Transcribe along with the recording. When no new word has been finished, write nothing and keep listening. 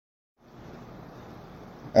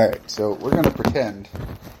Alright, so we're going to pretend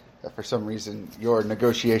that for some reason your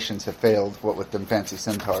negotiations have failed, what with them fancy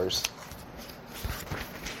centaurs.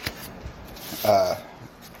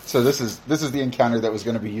 So this is the encounter that was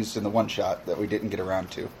going to be used in the one-shot that we didn't get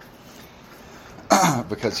around to.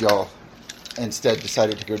 Because y'all instead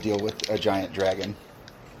decided to go deal with a giant dragon.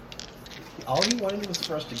 All he wanted was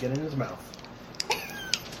for us to get in his mouth.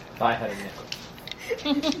 If I had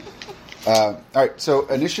a nickel. Alright, so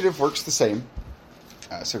initiative works the same.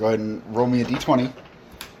 So go ahead and roll me a d20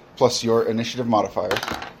 plus your initiative modifier.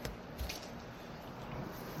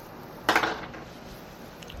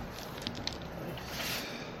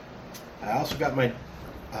 I also got my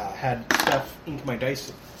had stuff ink my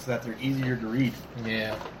dice so that they're easier to read.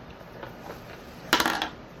 Yeah.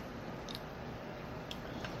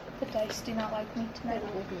 The dice do not like me I tonight.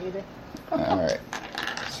 don't like me either. Alright.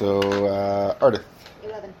 So, Ardith.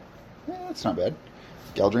 11. That's not bad.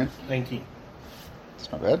 Galdrian. 19.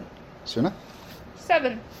 That's not bad. Suna.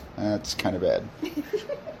 7. That's kind of bad.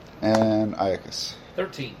 And Iacus.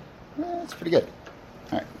 13. That's pretty good.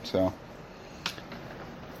 Alright, so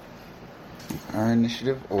our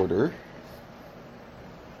initiative order.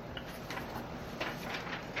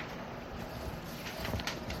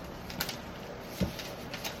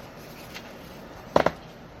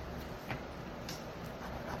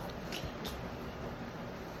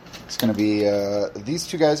 It's going to be these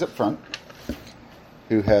two guys up front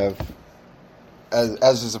who have,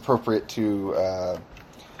 as is appropriate to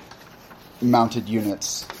mounted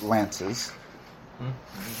units, lances.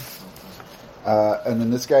 And then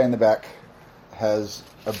this guy in the back has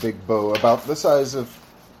a big bow about the size of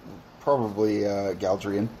probably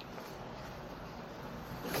Galdrian.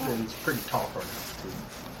 And he's pretty tall for him, too.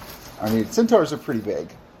 I mean, centaurs are pretty big.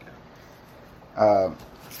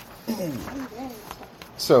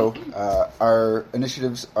 So, our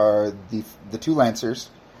initiatives are the two lancers,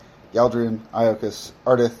 Galdrian, Iocus,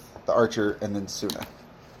 Ardith, the archer, and then Suna.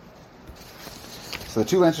 So the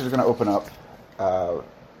two lancers are going to open up.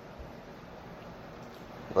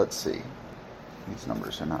 Let's see. These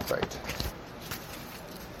numbers are not right.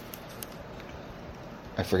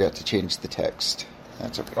 I forgot to change the text.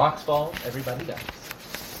 That's okay. Rocks fall, everybody dies.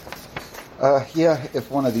 Yeah, if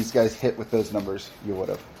one of these guys hit with those numbers, you would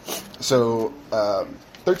have. So,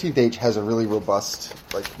 13th Age has a really robust,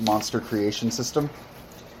 monster creation system.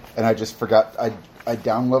 And I just forgot, I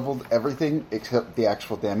down-leveled everything except the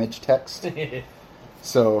actual damage text.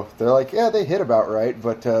 So they're like, yeah, they hit about right,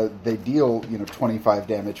 but they deal, 25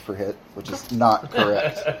 damage per hit, which is not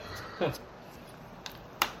correct.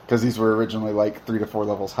 Because these were originally 3 to 4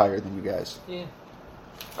 levels higher than you guys. Yeah.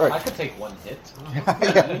 All right. I could take one hit.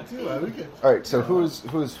 Yeah. Me too, I would get. All right, so who's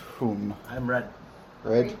whom? I'm red.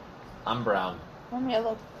 Red? I'm brown. I'm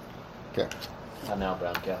yellow. Okay. I'm now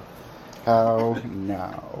brown cow. Cow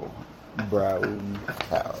now. Brown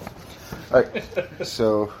cow. All right,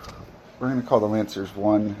 so we're going to call the Lancers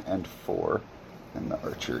 1 and 4, and the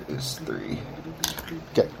Archer is 3.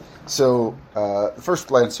 Okay, so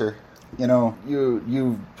first Lancer,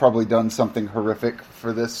 you've probably done something horrific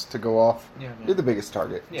for this to go off. Yeah. You're the biggest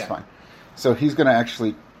target. Yeah. It's fine. So he's going to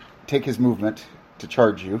actually take his movement to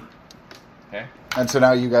charge you, Okay. and so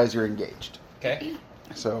now you guys are engaged. Okay.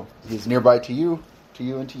 So he's nearby to you,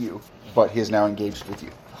 and to you, but he is now engaged with you.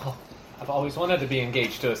 Oh, I've always wanted to be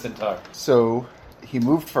engaged to a centaur. So he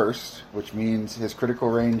moved first, which means his critical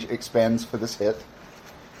range expands for this hit.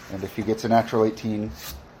 And if he gets a natural 18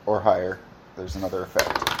 or higher, there's another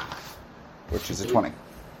effect, which is a 20.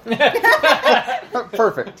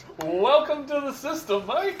 Perfect. Welcome to the system,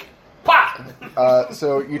 Mike. Pop!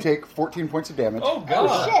 So you take 14 points of damage, Oh, God.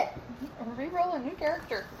 Oh, shit! Reroll a new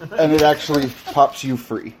character. and it actually pops you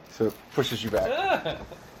free, so it pushes you back.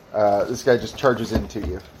 This guy just charges into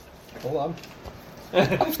you. Hold on.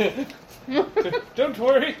 Don't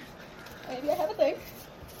worry. Maybe I have a thing.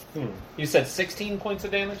 You said 16 points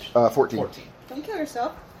of damage? 14. 14. Don't kill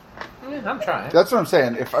yourself. I'm trying. That's what I'm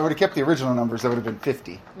saying. If I would have kept the original numbers, that would have been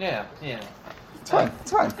 50. Yeah. It's fine.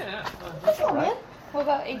 It's fine. Yeah. That's all, man. What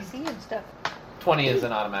about AC and stuff? 20 is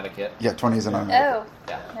an automatic hit. Yeah, 20 is an automatic. Oh,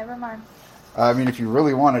 Yeah. never mind. I mean, if you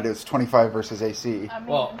really wanted it, it's 25 versus AC. I mean,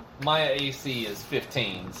 Well, my AC is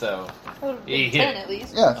 15, so... it would have been 10 at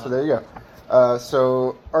least. Yeah, so there you go.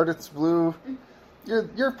 So Ardith's blue.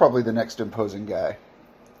 You're probably the next imposing guy.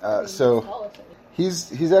 So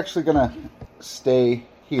he's actually gonna stay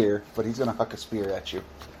here, but he's gonna huck a spear at you.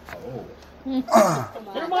 Oh.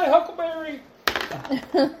 You're my Huckleberry!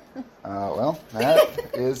 Well, that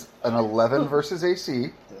is an 11 versus AC.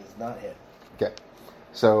 Does not hit. Okay.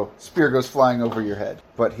 So spear goes flying over your head,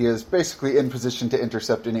 but he is basically in position to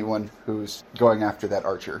intercept anyone who's going after that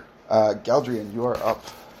archer. Galdrian, you are up.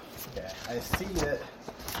 Okay, I see it.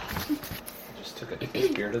 Just took a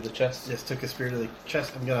spear to the chest. Just took a spear to the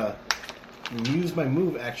chest. I'm gonna use my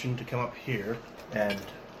move action to come up here, and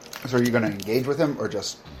So are you going to engage with him or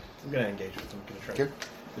just... I'm gonna engage with him. I'm gonna try. Okay.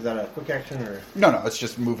 Is that a quick action or? No, it's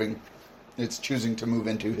just moving. It's choosing to move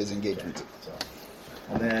into his engagement. So,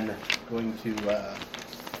 and then going to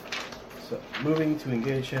moving to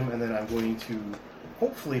engage him, and then I'm going to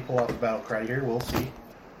hopefully pull out the battle cry here. We'll see.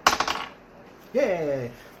 Yay!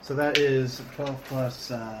 So that is 12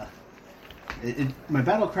 plus. My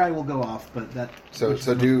battle cry will go off, but that. So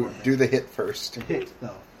do the hit first. to hit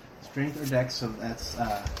though. Strength or dex, so that's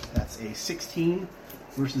a 16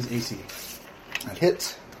 versus AC. That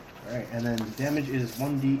hits. All right, and then damage is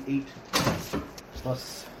 1d8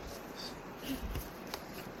 plus.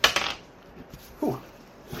 Whew.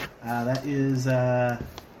 That is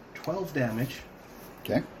 12 damage,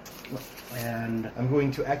 Okay. and I'm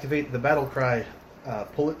going to activate the battle cry.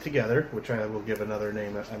 Pull it together, which I will give another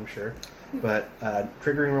name, I'm sure. But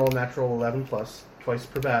triggering roll natural 11 plus twice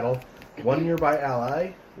per battle. One nearby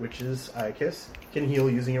ally, which is Iacus, can heal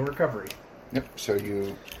using a recovery. Yep. So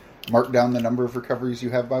you mark down the number of recoveries you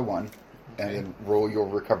have by 1, and Okay. then roll your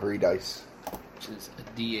recovery dice. Which is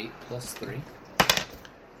a D8 plus 3.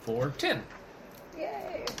 4, 10.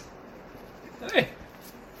 Yay. Hey!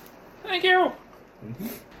 Thank you!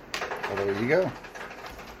 So there you go.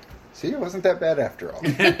 See, it wasn't that bad after all.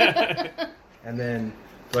 And then,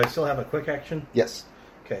 do I still have a quick action? Yes.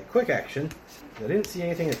 Okay, quick action. I didn't see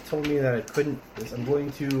anything that told me that I couldn't. I'm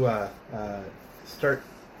going to start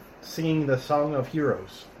singing the Song of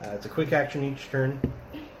Heroes. It's a quick action each turn.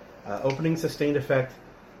 Opening sustained effect.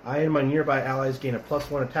 I and my nearby allies gain a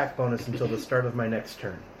 +1 attack bonus until the start of my next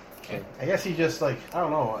turn. Okay. I guess he just I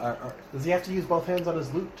don't know. Does he have to use both hands on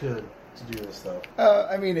his lute to do this though?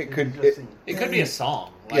 I mean, it could. Just sing. It could be a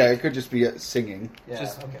song. Like, Yeah, it could just be singing. Yeah.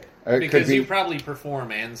 just- Okay. Or it because could be. you probably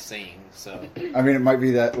perform and sing, so... I mean, it might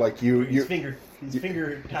be that like His finger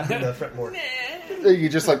tapping the fretboard. you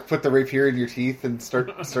just like put the rapier in your teeth and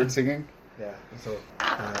start singing. Yeah. So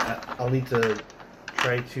I'll need to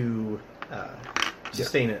try to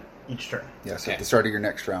sustain it each turn. Yes, Okay. at the start of your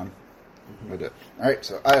next round. We'll do it. All right,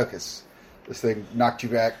 so Iacus. This thing knocked you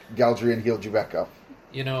back. Galdrian healed you back up.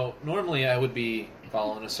 You know, normally I would be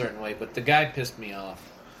following a certain way, but the guy pissed me off.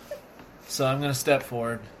 So I'm going to step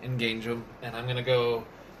forward, engage him, and I'm going to go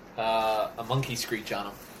a monkey screech on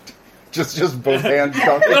him. Just both hands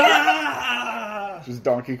Donkey. Just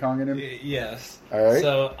Donkey Konging him. Yes. All right.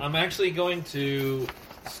 So I'm actually going to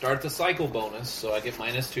start the cycle bonus, so I get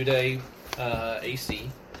 -2 to AC.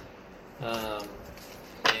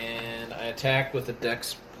 And I attack with a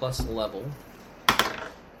Dex plus level.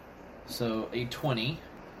 So a 20.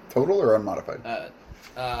 Total or unmodified?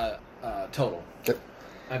 Total. Okay.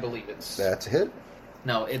 I believe it's... That's a hit.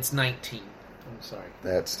 No, it's 19. I'm sorry.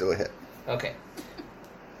 That's still a hit. Okay.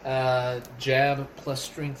 Jab plus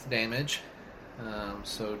strength damage.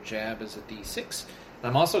 So jab is a d6. And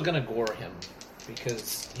I'm also going to gore him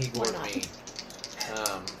because he gored not? me.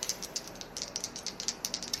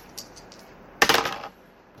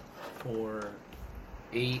 For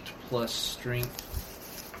 8 plus strength.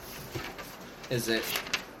 Is it?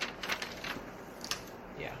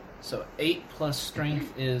 Yeah. So 8 plus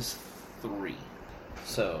strength is 3.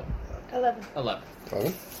 So 11. 11.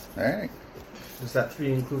 11. All right. Does that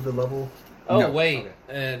 3 include the level? Oh, No. wait.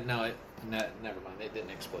 No, never mind. It didn't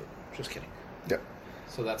explode. Just kidding. Yep.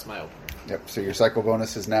 So that's my opener. Yep. So your cycle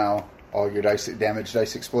bonus is now all your damage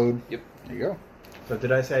dice explode. Yep. There you So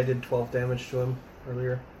did I say I did 12 damage to him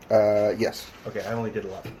earlier? go. Yes. Okay, I only did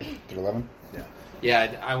 11. Did 11? Yeah.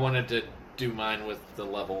 Yeah, I wanted to do mine with the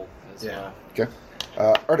level as Yeah. well. Okay.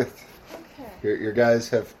 Ardith, Okay. your guys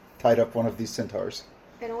have tied up one of these centaurs.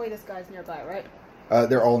 And only this guy's nearby, right?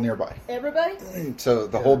 They're all nearby. Everybody? So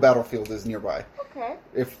the whole battlefield is nearby. Okay.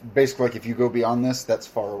 If basically, like, if you go beyond this, that's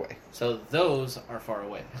far away. So those are far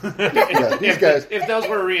away. Yeah, these guys. If those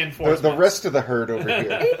were The, reinforcements. the rest of the herd over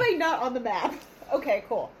here. Anybody not on the map? Okay,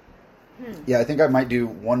 cool. Yeah, I think I might do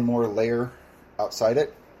one more layer outside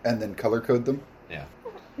it and then color code them. Yeah.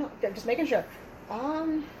 No, I'm just making sure.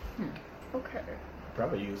 Okay.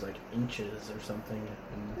 Probably use like inches or something.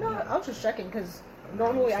 No, I was just checking because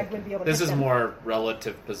normally I wouldn't be able to. This hit is them. more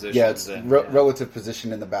relative positions. Yeah, it's than, relative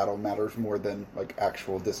position in the battle matters more than like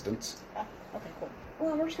actual distance. Ah, okay, cool.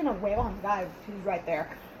 Well, we're just gonna wave on the guy who's right there.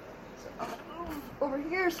 So, over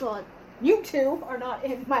here, son. You two are not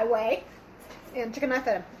in my way. And take a knife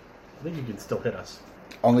at him. I think you can still hit us.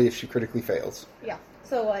 Only if she critically fails. Yeah.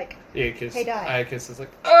 So like, Iacus, Hey, die. Iacus is like,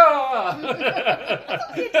 ah!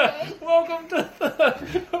 okay. welcome to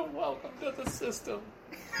the system.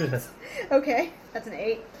 Okay, that's an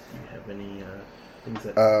 8. Do you have any things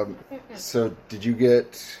that... So did you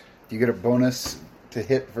get a bonus to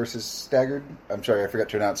hit versus staggered? I'm sorry, I forgot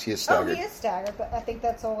to announce he is Oh, staggered. he is staggered, but I think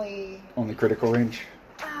that's only... Only critical range?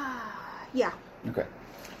 Yeah. Okay.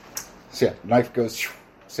 So yeah, knife goes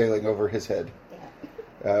sailing over his head.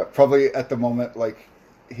 Yeah. Probably at the moment, like,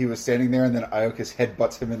 he was standing there and then Ioka's head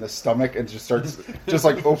butts him in the stomach and just starts, just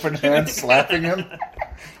like open hand slapping him.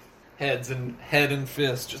 Head and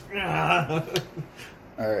fist. Just.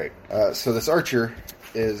 Alright, so this archer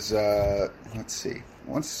is, let's see.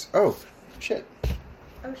 Oh, shit.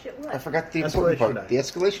 Oh shit, I what? forgot the important Escalation part. die. The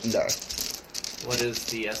escalation die. What is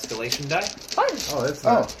the escalation die? Fun! Oh, that's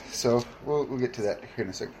Oh, not... so we'll get to that here in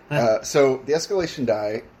a second. So the escalation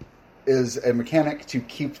die is a mechanic to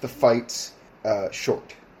keep the fights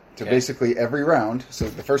short. So Okay. basically every round, so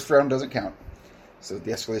the first round doesn't count, so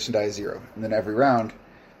the escalation die is 0. And then every round,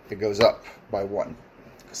 it goes up by 1.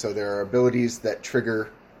 So there are abilities that trigger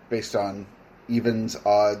based on evens,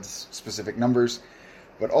 odds, specific numbers,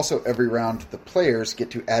 but also every round the players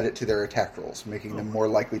get to add it to their attack rolls, making them more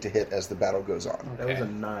likely to hit as the battle goes on. That was Okay.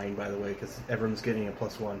 a 9, by the way, because everyone's getting a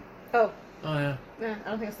 +1. Oh, Oh yeah. I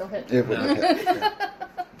don't think I still hit. It wouldn't hit.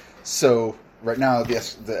 So right now the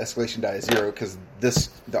escalation die is 0 because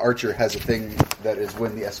the archer has a thing that is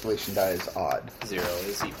when the escalation die is odd. 0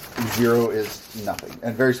 is even. 0 is nothing,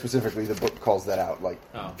 and very specifically the book calls that out. Like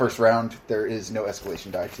first round, there is no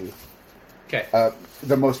escalation die to. Okay.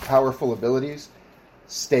 The most powerful abilities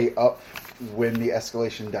stay up when the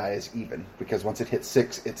escalation die is even, because once it hits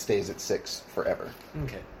 6, it stays at 6 forever.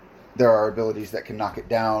 Okay. There are abilities that can knock it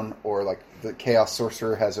down, or like the Chaos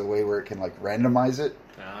Sorcerer has a way where it can like randomize it.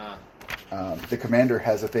 The Commander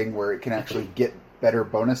has a thing where it can actually get better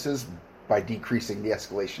bonuses by decreasing the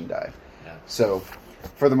escalation die. Yeah. So,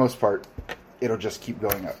 for the most part, it'll just keep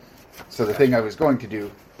going up. So the thing I was going to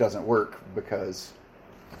do doesn't work because...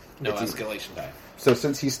 No it's easy. escalation die. So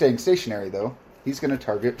since he's staying stationary, though, he's going to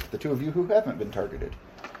target the two of you who haven't been targeted,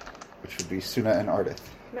 which would be Suna and Ardith.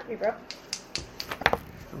 Not me, bro.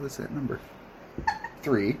 What is that number?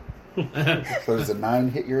 3. So does a 9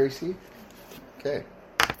 hit your AC? Okay.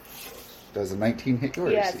 Does a 19 hit your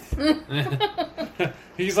Yes. AC?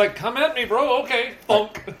 He's like, come at me, bro. Okay.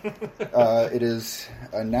 Funk. It is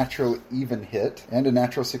a natural even hit and a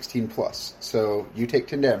natural 16 plus. So you take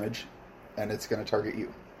 10 damage, and it's going to target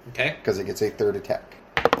you Okay. because it gets a third attack.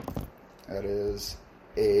 That is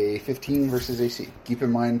a 15 versus AC. Keep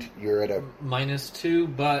in mind you're at a -2,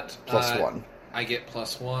 but plus 1. I get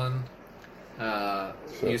 +1. So-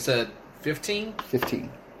 You said 15? 15.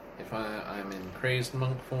 If I'm in crazed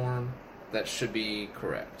monk form, that should be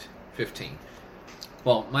correct. 15.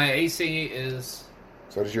 Well, my AC is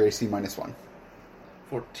So what is your AC minus 1?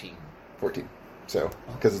 14. 14. So,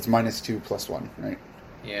 because it's -2 plus 1, right?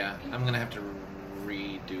 Yeah, I'm gonna have to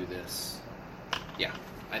redo this. Yeah,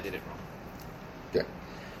 I did it wrong. Okay.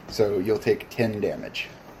 So you'll take 10 damage.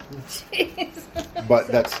 Jeez. But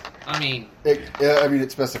that's... I mean,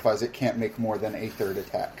 it specifies it can't make more than a third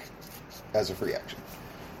attack as a free action.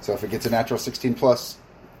 So if it gets a natural 16 plus,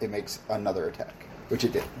 it makes another attack, which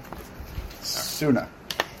it did. Suna.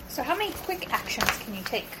 So how many quick actions can you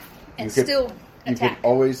take and You could- still You can attack?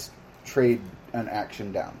 always trade an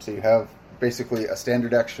action down. So you have basically a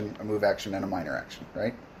standard action, a move action, and a minor action,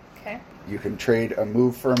 right? Okay. You can trade a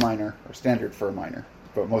move for a minor or standard for a minor.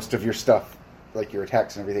 But most of your stuff, like your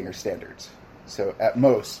attacks and everything, are standards. So at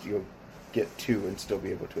most, you'll get 2 and still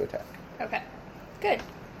be able to attack. Okay. Good.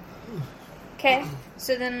 Okay.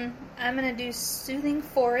 So then I'm going to do Soothing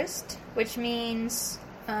Forest, which means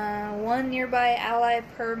 1 nearby ally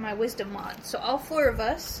per my wisdom mod. So all 4 of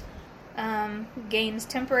us gains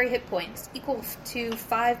temporary hit points equal to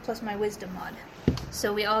 5 plus my wisdom mod.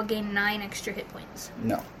 So we all gain 9 extra hit points.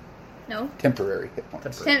 No. No? Temporary hit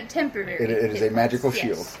points. Temporary. It is hit a magical points.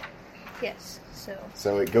 shield. Yes. So,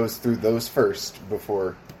 So it goes through those first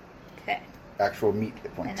before okay. actual meat hit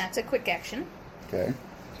And points. that's a quick action. Okay.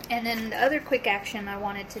 And then the other quick action I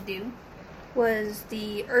wanted to do was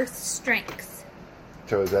the Earth Strength.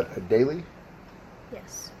 So is that a daily?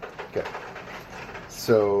 Yes. Okay.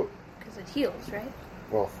 So, Because it heals, right?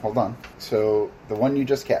 well, hold on. So the one you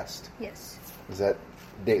just cast, Yes. is that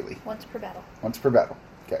daily? Once per battle. Once per battle.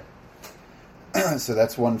 Okay. So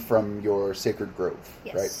that's one from your Sacred Grove,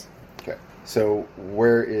 Yes. right? Okay. So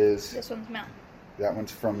where is... This one's mountain. That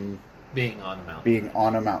one's from being on a mountain. being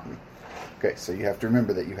on a mountain. Okay, so you have to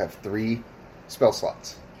remember that you have 3 spell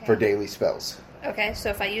slots for Okay. daily spells. Okay, so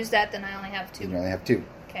if I use that, then I only have And you 2. only have 2.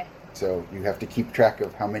 Okay. So you have to keep track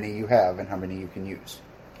of how many you have and how many you can use.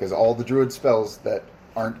 Because all the druid spells that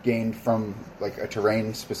aren't gained from like a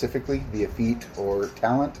terrain specifically via feat or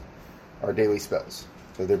talent are daily spells.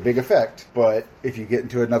 So they're big effect, but if you get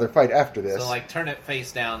into another fight after this... So, like, turn it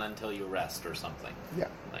face down until you rest or something. Yeah.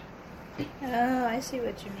 Like, Oh, I see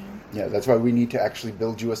what you mean. Yeah, that's why we need to actually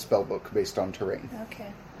build you a spell book based on terrain.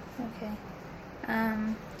 Okay.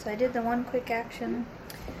 So I did the one quick action.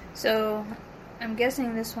 So I'm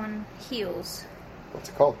guessing this one heals. What's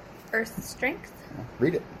it called? Earth Strength.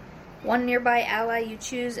 Read it. One nearby ally you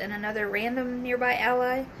choose and another random nearby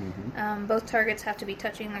ally. Mm-hmm. Both targets have to be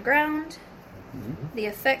touching the ground. Mm-hmm. The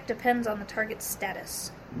effect depends on the target's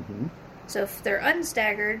status. Mm-hmm. So if they're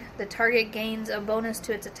unstaggered, the target gains a bonus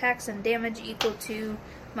to its attacks and damage equal to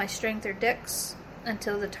my strength or dex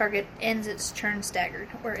until the target ends its turn staggered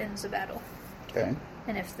or ends the battle. Okay.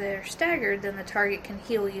 And if they're staggered, then the target can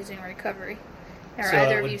heal using recovery. Are So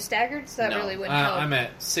either it of would- you staggered? So that no, really wouldn't help. I'm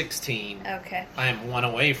at 16. Okay. I am 1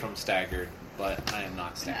 away from staggered, but I am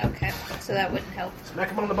not staggered. Okay. So that wouldn't help.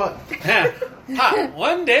 Smack him on the butt. Ha!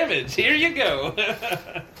 1 damage. Here you go.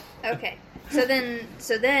 Okay. So then,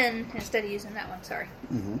 instead of using that one, sorry,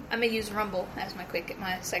 Mm-hmm. I'm gonna use Rumble as my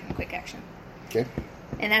second quick action, Okay.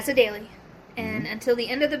 and that's a daily. And until the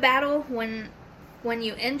end of the battle, when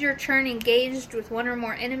you end your turn engaged with one or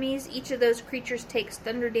more enemies, each of those creatures takes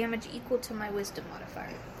thunder damage equal to my Wisdom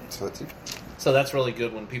modifier. So let's see. So that's really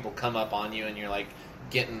good when people come up on you and you're like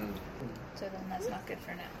getting. So then that's not good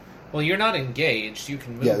for now. Well, you're not engaged. You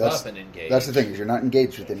can move Yeah, that's up and engage. That's the thing, is you're not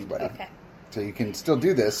engaged with anybody. Okay. So you can still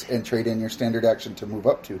do this and trade in your standard action to move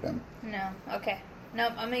up to them. No. Okay.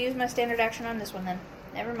 Nope. I'm gonna use my standard action on this one then.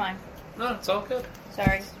 Never mind. No, it's all good.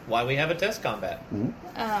 Sorry. Why we have a test combat?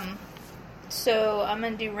 Mm-hmm. So I'm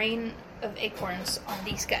gonna do Rain of Acorns on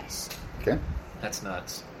these guys. Okay. That's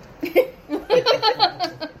nuts.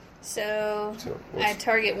 So So I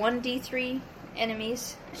target 1d3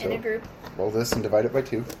 enemies in a group. roll this and divide it by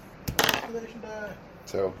 2. Calculation die.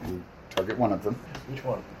 So you target one of them. Which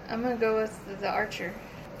one? I'm gonna go with the archer.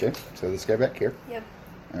 Okay. So this guy back here. Yep.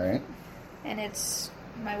 All right. And it's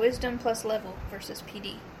my wisdom plus level versus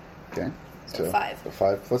PD. Okay. So 5. So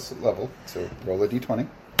 5 plus level. So roll a d20.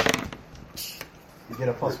 You get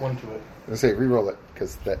a +1 to it. I was say re-roll it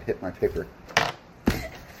because that hit my paper.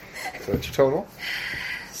 So what's your total?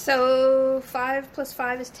 So 5 plus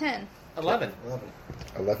 5 is 10. 11. 11.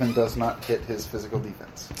 11 does not hit his physical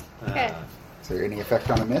defense. Okay. Is there any effect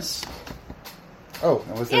on a miss? Oh,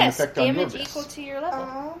 and was there Yes, an effect on your damage miss? equal to your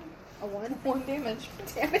level. A 1 damage.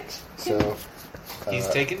 Damage. So He's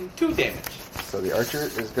taking 2 damage. so the archer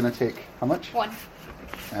is going to take how much? 1.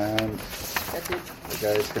 And the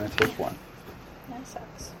guy is going to take 1. That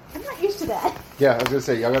sucks. I'm not used to that. Yeah, I was going to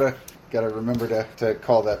say y'all gotta remember to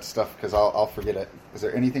call that stuff because I'll forget it. Is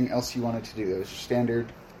there anything else you wanted to do? That was your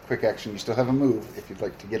standard quick action. You still have a move if you'd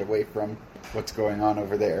like to get away from what's going on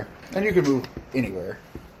over there, and you can move anywhere.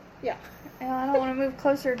 Yeah. Well, I don't want to move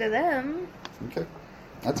closer to them Okay,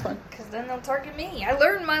 that's fine. because then they'll target me. I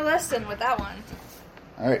learned my lesson with that one.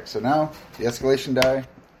 All right, so now the escalation die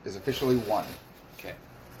is officially 1. Okay.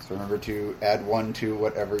 So remember to add 1 to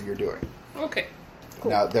whatever you're doing. Okay. Cool.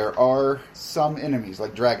 Now, there are some enemies,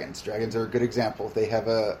 like dragons. Dragons are a good example. They have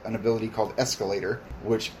an ability called Escalator,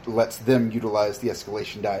 which lets them utilize the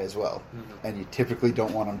escalation die as well. Mm-hmm. And you typically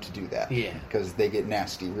don't want them to do that. Yeah. Because they get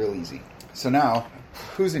nasty real easy. So now,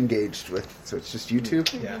 who's engaged with? So it's just you two?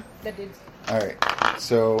 Yeah. That dude's. All right.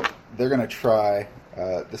 So they're going to try,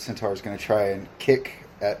 the centaur is going to try and kick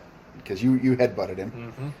at, because you headbutted him.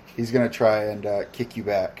 Mm-hmm. He's going to try and kick you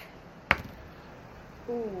back.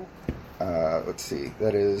 Ooh. Let's see.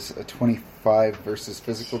 That is a 25 versus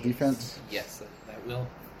physical defense. Yes,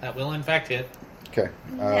 that will in fact hit. Okay.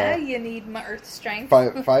 Now you need my earth strength.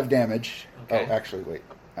 5 damage. Okay. Oh, actually, wait.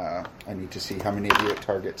 I need to see how many of you it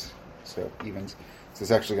targets. So evens. So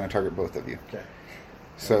it's actually going to target both of you. Okay.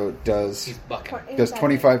 So He's does bucking.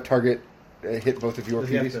 25 target hit both of your Does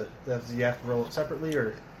he have PDs? does he have to roll it separately,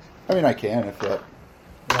 or? I mean, I can if that.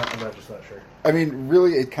 I'm not just not sure. I mean,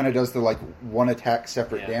 really, it kind of does the like one attack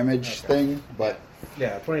separate Yeah. damage Okay. thing, but.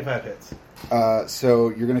 Yeah, 25 hits. So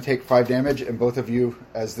you're going to take 5 damage, and both of you,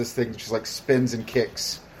 as this thing just like spins and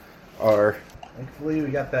kicks, are Thankfully, we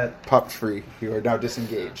got that. popped free. You are now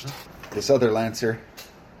disengaged. This other lancer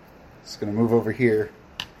is going to move over here,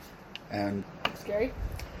 and Scary.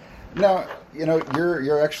 no, you know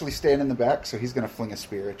you're actually staying in the back, so he's going to fling a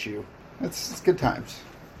spear at you. It's good times.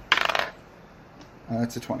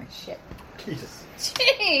 It's a 20. Shit. Jesus.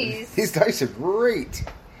 Jeez. These dice are great.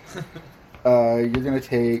 You're going to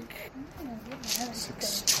take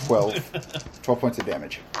 12 points of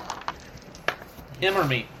damage. Him or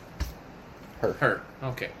me? Her. Her.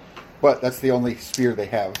 Okay. But that's the only spear they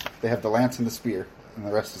have. They have the lance and the spear. and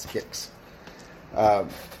the rest is kicks.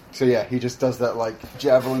 So yeah, he just does that like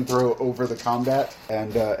javelin throw over the combat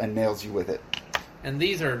and nails you with it. And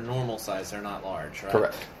these are normal size; they're not large, right?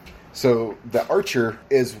 Correct. So the archer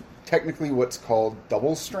is technically what's called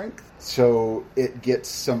double strength. So it gets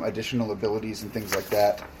some additional abilities and things like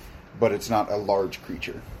that, but it's not a large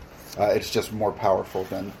creature. It's just more powerful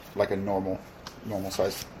than like a normal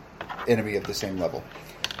sized enemy of the same level.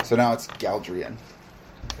 So now it's Galdrian.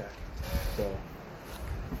 Okay. So,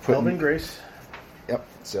 Elven Grace. Yep.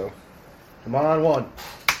 So, Come on, 1.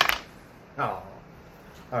 Oh.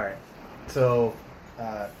 Alright. So,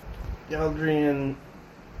 Galdrian,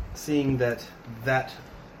 seeing that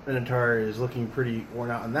Minotaur is looking pretty worn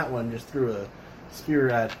out on that one, just threw a spear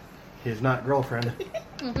at his not girlfriend.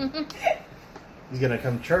 He's going to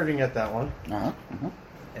come charging at that one.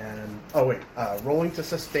 And, rolling to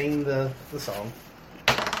sustain the song.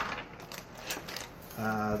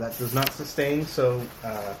 That does not sustain, so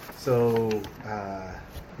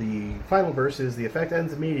the final verse is the effect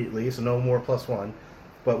ends immediately, so no more +1.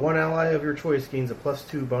 But one ally of your choice gains a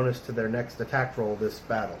 +2 bonus to their next attack roll this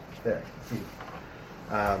battle. There. See.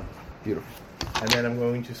 beautiful. And then I'm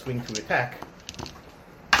going to swing to attack.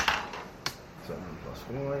 So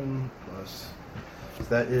 +1 plus. So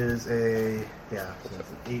that is so that's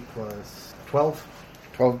an 8 plus 12.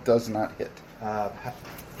 12 does not hit.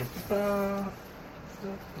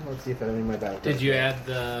 Let's see if anything in my battle. Did you add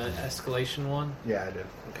the escalation one? Yeah, I did.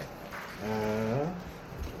 Okay.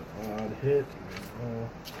 Odd hit.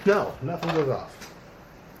 No, nothing goes off.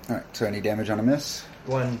 Alright, so any damage on a miss?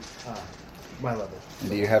 One, my level. And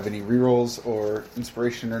do you have any rerolls or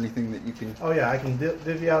inspiration or anything that you can... Oh yeah, I can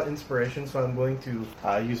divvy out inspiration, so I'm going to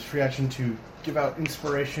use free action to give out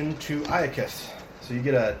inspiration to Iacus. So you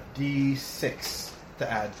get a D6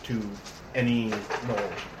 to add to any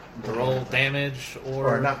roll. Roll damage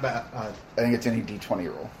or not bad. I think it's any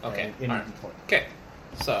d20 roll. Okay. Any Alright. D20. Okay.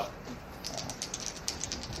 So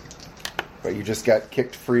But you just got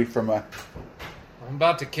kicked free from a... I'm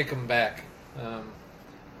about to kick him back.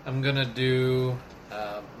 I'm gonna do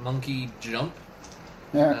monkey jump.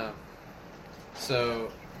 Yeah.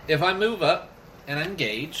 So if I move up and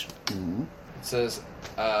engage, Mhm. it says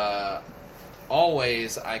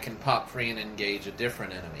always I can pop free and engage a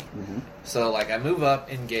different enemy. Mhm. So like I move up,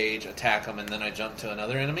 engage, attack them, and then I jump to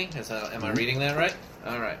another enemy. Am I reading that right?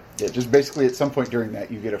 All right. Yeah, just basically at some point during that,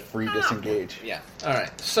 you get a free disengage. Yeah. All right.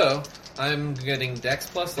 So I'm getting Dex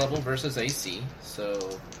plus level versus AC.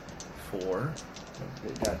 So 4.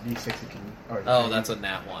 Yeah, D6 you can. Oh, that's a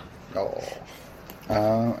nat 1. Oh.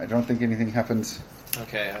 I don't think anything happens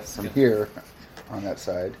Okay. from here on that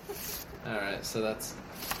side. All right. So that's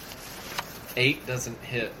 8 doesn't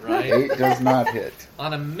hit, right? 8 does not hit.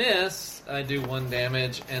 On a miss, I do 1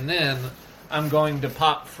 damage, and then I'm going to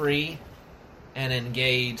pop free and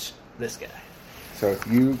engage this guy. So if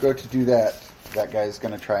you go to do that, that guy's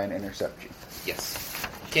going to try and intercept you. Yes.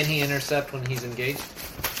 Can he intercept when he's engaged?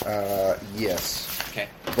 Yes. Okay.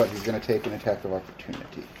 But he's going to take an attack of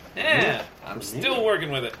opportunity. Yeah, I'm still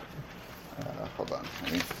working with it. Hold on.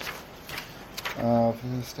 Let me... for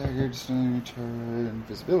the staggered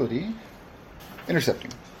invisibility.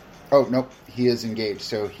 Intercepting. Oh, nope. He is engaged,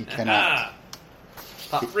 so he cannot. Ah!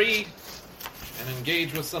 Pop free and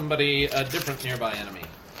engage with somebody, a different nearby enemy.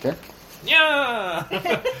 Okay. Yeah!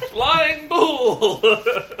 Flying bull!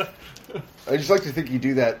 I just like to think you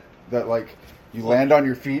do that like, you land on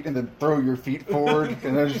your feet and then throw your feet forward,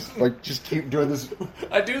 and then just keep doing this.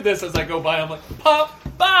 I do this as I go by. I'm like, pop,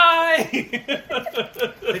 bye!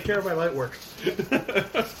 Take care of my light work.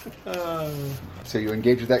 So you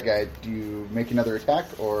engage with that guy. Do you make another attack,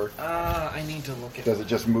 or I need to look at does it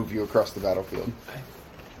just move you across the battlefield?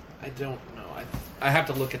 I don't know. I have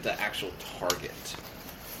to look at the actual target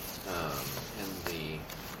in the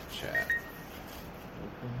chat.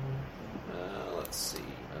 Let's see.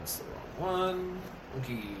 That's the wrong one.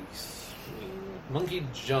 Monkey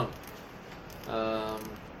jump.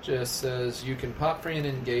 Just says you can pop free and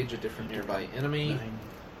engage a different nearby enemy.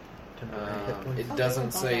 It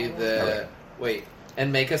doesn't say that. Wait,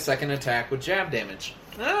 and make a second attack with jab damage.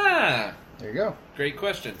 Ah, There you go. great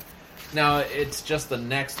question. Now it's just the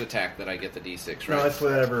next attack that I get the D6, right? No, it's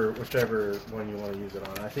whichever one you want to use it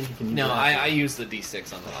on. I think you can use it No, on. I use the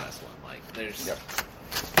D6 on the last one. Like, there's... Yep.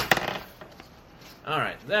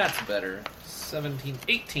 Alright, that's better.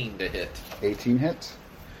 18 to hit. 18 hits.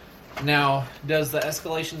 Now, does the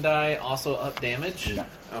escalation die also up damage? No.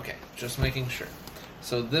 Okay, just making sure.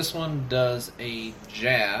 So this one does a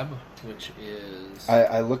jab, which is...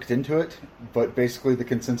 I looked into it, but basically the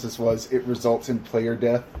consensus was it results in player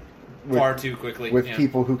death far too quickly. with yeah.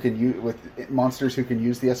 people who can use with monsters who can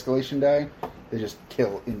use the escalation die, They just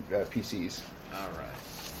kill PCs. All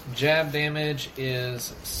right. Jab damage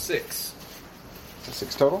is 6. So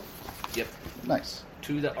 6 total? Yep. Nice.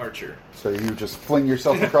 To the archer. So you just fling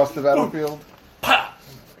yourself across the battlefield, Pa!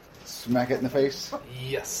 smack it in the face.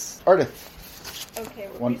 Yes. Ardith. Okay.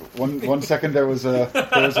 One second there was a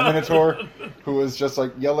Minotaur who was just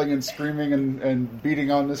like yelling and screaming and beating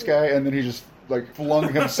on this guy, and then he just like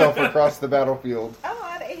flung himself across the battlefield. Oh,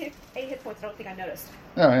 I have 8 hit points. I don't think I noticed.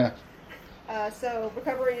 Oh yeah, So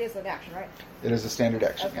recovery is an action, right? it is a standard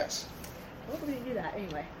action. Okay. Yes. What would we do that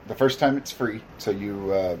anyway? The first time it's free, so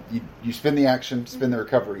you spin the action, spin the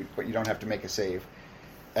recovery, but you don't have to make a save.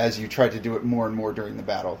 As you try to do it more and more during the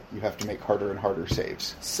battle, you have to make harder and harder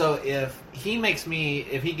saves. So if he gives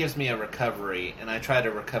me a recovery and I try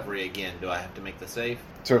to recovery again, do I have to make the save?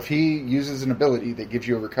 So if he uses an ability that gives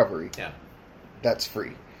you a recovery, Yeah. that's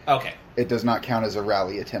free. Okay. It does not count as a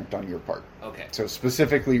rally attempt on your part. Okay. So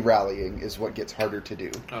specifically rallying is what gets harder to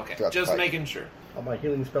do. Okay. throughout the Just fight. making sure. All my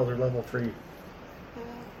healing spells are level 3.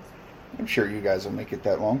 I'm sure you guys will make it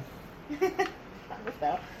that long.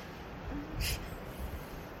 So.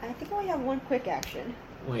 I think I only have one quick action.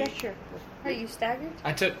 Wait. Yeah, sure. Are you staggered?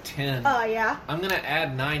 I took 10. Yeah. I'm going to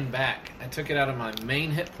add 9 back. I took it out of my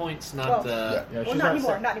main hit points, not Well, the... Yeah, Well, not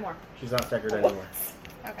anymore. Not anymore. She's not staggered anymore.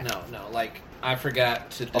 Okay. No, like, I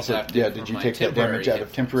forgot to deduct Also, it did from you my take that temporary damage out hit of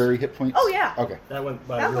points. temporary hit points? Oh, yeah. Okay. That went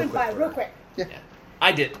by That real went quick. by for real her. quick. Yeah.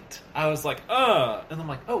 I didn't. I was like, and I'm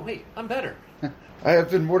like, oh, wait, I'm better. I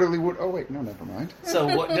have been mortally wounded. Oh, wait, no, never mind. So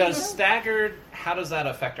what does staggered, how does that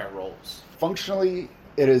affect our rolls? Functionally,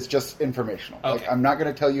 it is just informational. Okay. Like, I'm not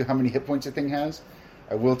going to tell you how many hit points a thing has.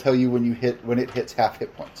 I will tell you when it hits half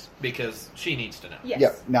hit points. Because she needs to know. Yes.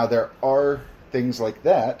 Yep. Now, there are things like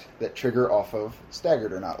that trigger off of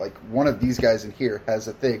staggered or not. Like, one of these guys in here has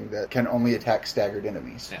a thing that can only attack staggered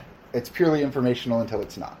enemies. Yeah. It's purely informational until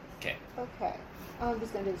it's not. Okay. Okay. I'm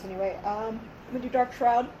just gonna do this anyway. I'm gonna do Dark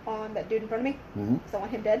Shroud on that dude in front of me. Mm-hmm. So I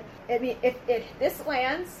want him dead. I mean, if this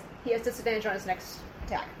lands, he has disadvantage on his next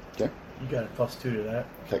attack. Okay. You got a +2 to that.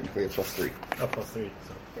 Technically, a +3. Oh, +3.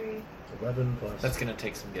 So 3. 11 plus That's going to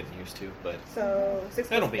take some getting used to, but... So 6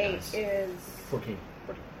 That'll plus be 8 nice. is 14.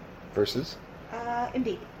 Versus?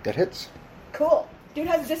 indeed. That hits. Cool. Dude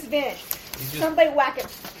has a disadvantage. You just Somebody whack him.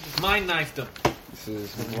 mind knifed him. This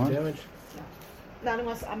is 14 one. damage. Not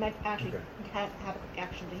unless I might actually Okay. have an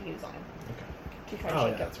action to use on him Okay. to try to Oh,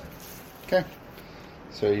 shake yeah, him. that's right. Okay.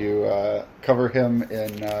 So you cover him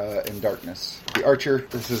in darkness. The archer.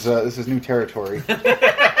 This is new territory.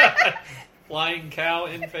 Flying cow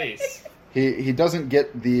in face. He doesn't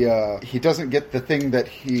get the thing that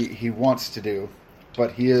he wants to do,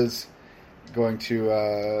 but he is going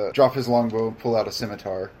to drop his longbow and pull out a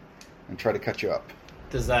scimitar and try to cut you up.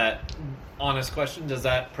 Does that, honest question, does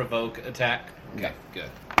that provoke attack? Okay, good.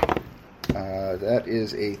 That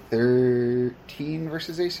is a 13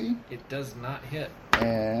 versus AC It does not hit.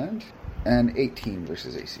 and an 18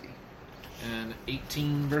 versus AC. And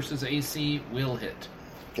 18 versus AC will hit.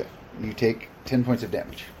 Okay, you take 10 points of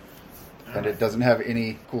damage. And Alright. it doesn't have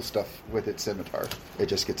any cool stuff with its scimitar. It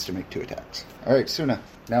just gets to make 2 attacks. Alright, Suna.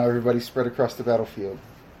 Now everybody's spread across the battlefield.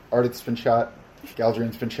 Ardith's been shot.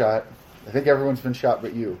 Galdrian's been shot. I think everyone's been shot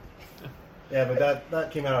but you. Yeah, but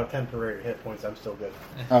that came out of temporary hit points. I'm still good.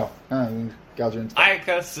 Oh, Galdrian's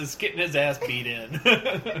Iacus is getting his ass beat in.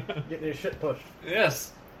 Getting his shit pushed.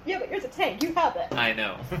 Yes, Yeah, but you're the tank. You have it. I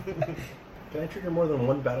know. Can I trigger more than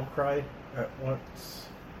one battle cry at once?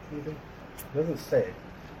 Anything? It doesn't say.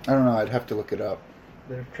 I don't know, I'd have to look it up.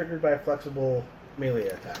 They're triggered by a flexible melee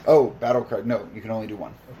attack. Oh, battle cry. No, you can only do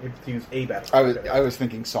one. You have to use a battle cry. I was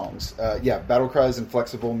thinking songs. Yeah, battle cries and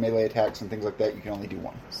flexible melee attacks and things like that, you can only do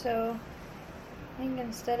one. So, I think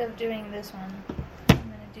instead of doing this one, I'm going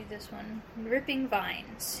to do this one. Ripping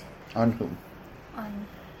Vines. On whom? On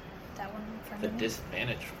that one in front The of me.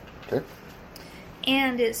 disadvantage. Okay.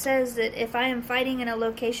 And it says that if I am fighting in a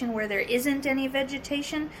location where there isn't any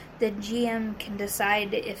vegetation, the GM can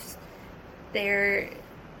decide if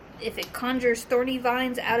it conjures thorny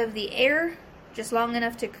vines out of the air just long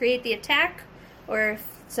enough to create the attack, or if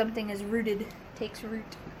something is rooted, takes root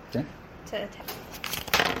Okay. to attack.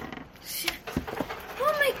 Shit.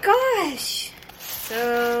 Oh my gosh!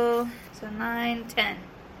 So 9, 10.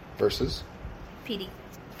 Versus? PD.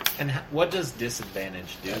 And what does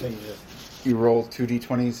disadvantage do? I think you just... You roll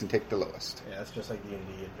 2d20s and take the lowest. Yeah, it's just like D&D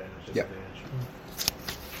advantage. Yep. Disadvantage.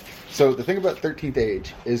 So the thing about 13th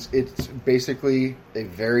Age is it's basically a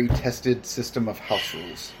very tested system of house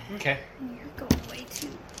rules. Okay. You're going way too.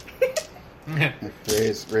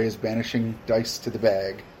 Ray is banishing dice to the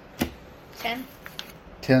bag. 10?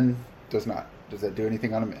 10 does not. Does that do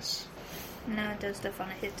anything on a miss? No, it does stuff on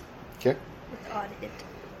a hit. Okay. with odd hit.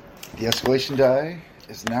 The escalation die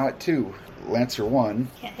is now at 2. Lancer 1,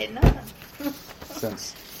 Can't hit nothing.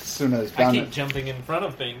 since Suna is I bound, keep jumping in front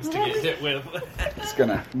of things to get hit with. it's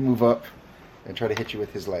gonna move up and try to hit you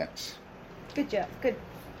with his lance. Good job. Good.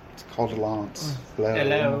 It's called a lance.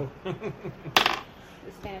 Hello. The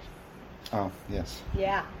Spanish. Oh, yes.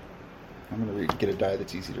 Yeah. I'm gonna get a die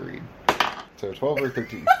that's easy to read. So 12 or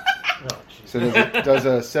 13. Oh, jeez. So does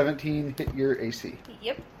a 17 hit your AC?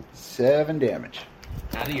 Yep. 7 damage.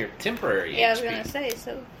 Out of your temporary Yeah, I was HP. gonna say,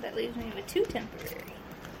 so that leaves me with 2 temporary.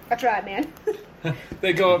 That's right, man.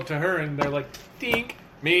 They go up to her and they're like, dink,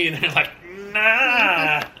 me, and they're like,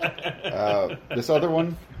 nah. This other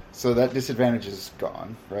one, so that disadvantage is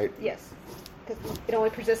gone, right? Yes. Because it only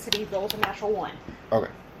persists if he rolls a natural 1.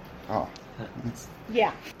 Okay. Oh. That's-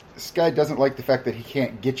 Yeah. This guy doesn't like the fact that he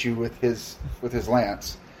can't get you with his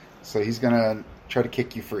lance, so he's gonna try to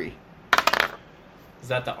kick you free. Is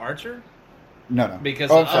that the archer? No. Because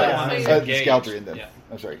oh, the I'm sorry. other one is It's engaged. Galdrian then. Yeah.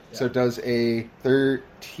 I'm sorry. Yeah. So does a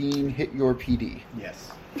 13 hit your PD? Yes.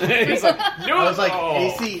 He's like, no. I was like,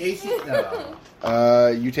 AC. No.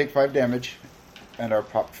 You take 5 damage and are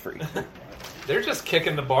popped free. They're just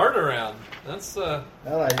kicking the Bard around. That's Well,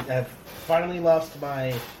 I have finally lost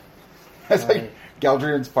my. It's like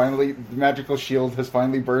Galdrian's finally, the magical shield has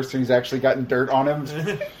finally burst and he's actually gotten dirt on him.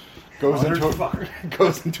 Goes into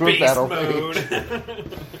a beast battle. mode.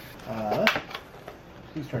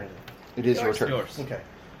 Whose turn is it? It is your Yours. turn. Yours. Okay.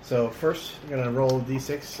 So first, I'm gonna roll a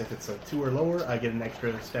d6. If it's a 2 or lower, I get an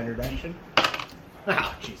extra standard action.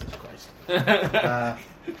 Ah, Jesus Christ!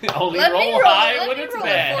 Only Let me roll roll high it, when let me it's roll it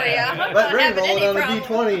bad. for ya. I'm Let not Ray having roll it any on a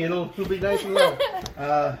problem. d20. It'll be nice and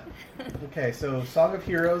low. Okay, so Song of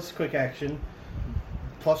Heroes, quick action.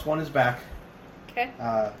 +1 is back. Okay.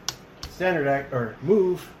 Standard act or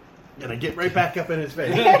move. Gonna get right back up in his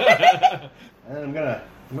face, and I'm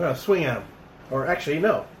gonna swing at him. Or actually,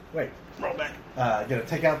 no. Wait. Roll back. Gonna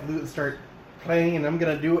take out the loot and start playing, and I'm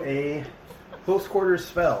gonna do a close quarters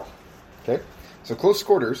spell. Okay. So close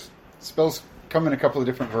quarters, spells come in a couple of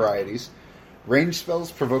different varieties. Range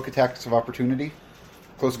spells provoke attacks of opportunity.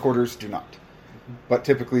 Close quarters do not. But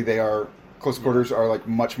typically close quarters are like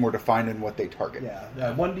much more defined in what they target.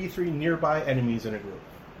 Yeah, 1d3 nearby enemies in a group.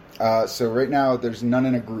 So right now there's none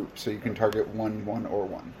in a group, so you can target 1, 1, or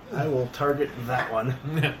 1. I will target that one.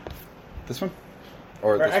 This one?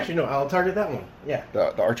 Or Or this actually, no, I'll target that one. Yeah,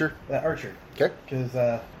 one? The archer? that archer. Okay.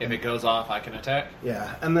 Because, If it goes off, I can attack.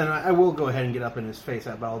 yeah, and then I will go ahead and get up in his face,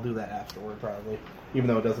 but I'll do that afterward, probably. Even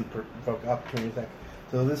though it doesn't provoke opportunity attack.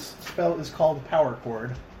 So this spell is called Power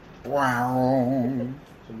Chord. Wow.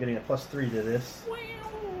 So I'm getting a +3 to this.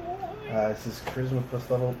 This is Charisma plus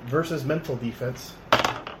level versus Mental Defense.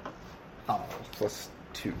 Oh.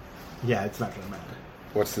 +2. Yeah, it's not going to matter.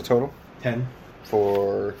 What's the total? 10.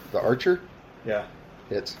 For the archer, Yeah.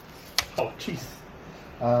 it's Oh, jeez.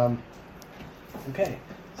 Okay,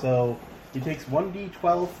 so he takes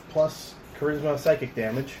 1d12 plus Charisma psychic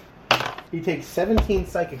damage. He takes 17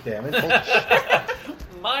 psychic damage.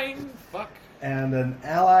 Mind fuck. And an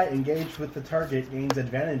ally engaged with the target gains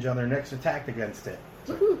advantage on their next attack against it.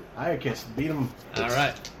 So Iacus beat him. All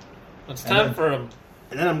right. It's And time then- for him.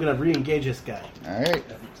 And then I'm going to re-engage this guy. alright.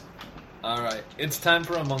 All right. It's time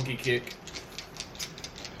for a monkey kick.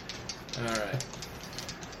 All right.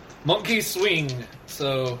 Monkey swing.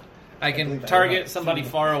 So I can believe I target know. somebody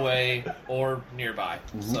far away or nearby.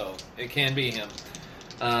 So it can be him.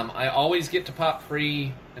 I always get to pop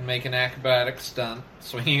free and make an acrobatic stunt,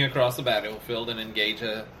 swinging across the battlefield and engage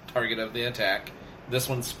a target of the attack. This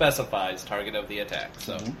one specifies target of the attack,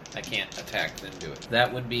 so I can't attack then do it.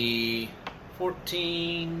 That would be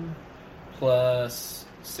 14 plus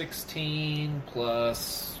 16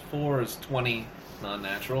 plus 4 is 20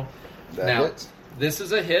 non-natural. That now, hits. this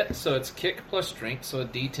is a hit, so it's kick plus strength, so a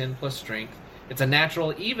d10 plus strength. It's a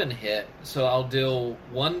natural even hit, so I'll deal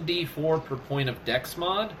 1d4 per point of dex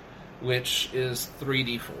mod, which is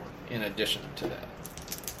 3d4 in addition to that.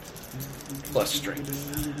 Plus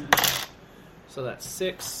strength. So that's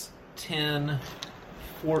 6, 10,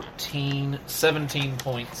 14, 17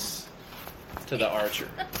 points to the archer.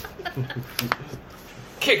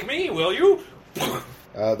 Kick me, will you?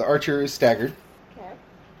 The archer is staggered. Okay.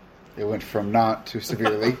 It went from not to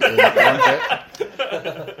severely. It went one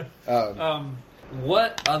hit.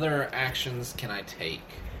 What other actions can I take?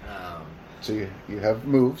 So you have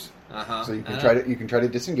moves. Uh-huh. So you can try to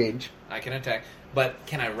disengage. I can attack, but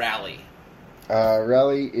can I rally?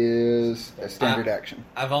 Rally is a standard action.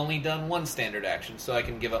 I've only done one standard action, so I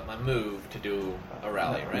can give up my move to do a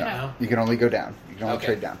rally right No. now. You can only go down. You can only Okay.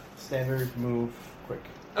 trade down. Standard move, quick.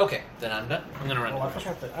 Okay, then I'm done. I'm gonna run. Oh, I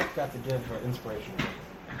forgot to give inspiration.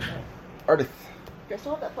 Ardith, Do I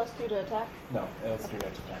still have that +2 to attack? No, that's your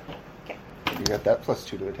next attack. Okay. you got that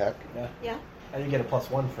 +2 to attack. Yeah. Yeah. I didn't get a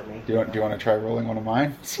 +1 for me. Do you want to try rolling one of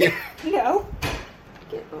mine? See? No.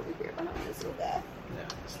 Get over here behind this little guy. Yeah.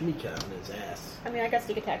 Sneak on his ass. I mean, I got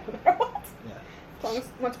sneak attack no matter what. Yeah. As long as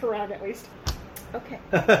once per round at least. Okay.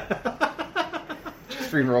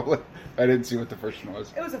 Just re-roll it. I didn't see what the first one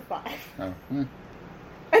was. It was a 5. Oh. And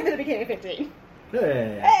then it became a 15.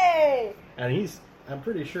 Hey. Hey! And I'm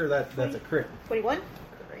pretty sure that's a crit. 21? Crit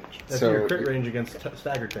range. That's So your crit you're- range against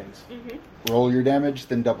staggered things. Mm-hmm. Roll your damage,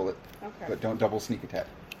 then double it. Okay. But don't double sneak attack.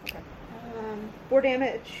 Okay. 4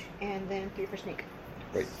 damage, and then 3 for sneak.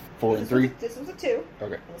 Wait, 4 and 3? This was a 2.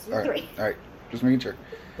 Okay. This was All right. 3. All right. Just making sure.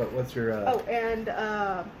 But what's your Oh, and,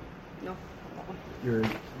 no. That one.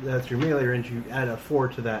 that's your melee range? You add a 4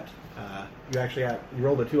 to that. You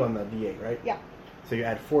rolled a 2 on the d8, right? Yeah. So you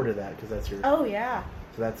add 4 to that because that's your. Oh, yeah.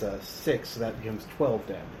 So that's a 6. So that becomes 12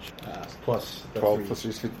 damage plus the 12 3. plus 3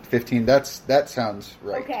 is 15. That sounds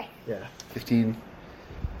right. Okay. Yeah. 15.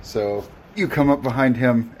 So you come up behind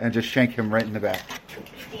him and just shank him right in the back.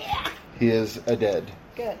 Yeah. He is a dead.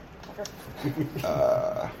 Good.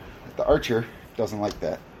 The archer doesn't like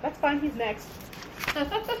that. That's fine, he's next. You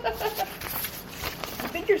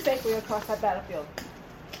think you're safely across that battlefield.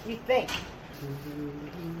 You think.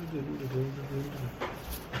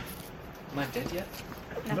 Am I dead yet?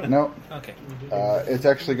 No, Okay. it's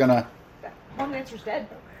actually gonna. Long answer's dead.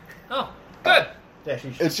 Oh, good. Yeah, she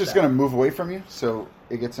It's just gonna move away from you, so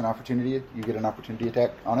it gets an opportunity. You get an opportunity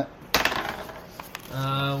attack on it.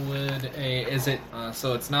 Is it,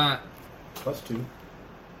 so it's not +2.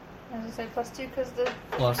 As I said, +2 because the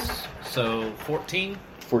plus, so 14?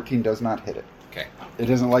 14 does not hit it. Okay. It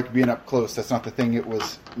doesn't like being up close. That's not the thing it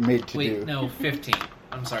was made to do. Wait, no, 15.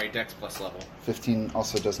 I'm sorry, Dex plus level. 15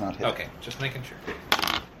 also does not hit. Okay, just making sure.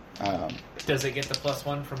 it. Does it get the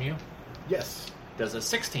 +1 from you? Yes. Does a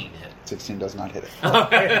 16 hit? 16 does not hit it.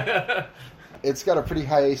 Okay. It's got a pretty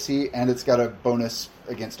high AC, and it's got a bonus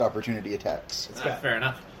against opportunity attacks. Fair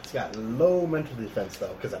enough. It's got low mental defense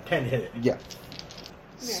though because a 10 hit it. Yeah.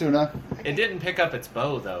 Suna, It didn't pick up its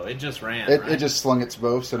bow, though. It just ran, it right? just slung its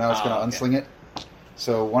bow, so now it's Oh, going to okay. unsling it.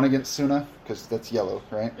 So 1 against Suna, because that's yellow,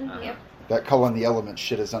 right? Yep. That Cull on the Element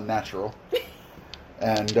shit is unnatural.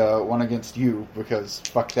 And 1 against you, because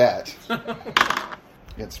fuck that.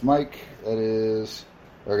 Against Mike, that is...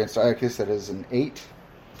 Or against Iacus, that is an 8.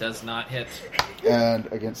 Does not hit. And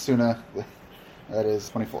against Suna, that is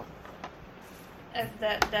 24.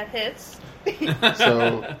 That hits.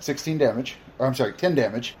 So 16 damage. Or I'm sorry, 10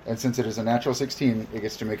 damage. And since it is a natural 16, it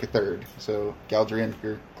gets to make a third. So Galdrian,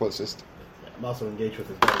 you're closest. I'm also engaged with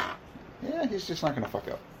his buddy. Yeah, he's just not going to fuck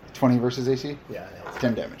up. 20 versus AC? Yeah.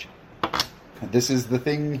 10 damage. And this is the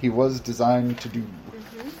thing he was designed to do.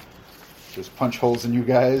 Just punch holes in you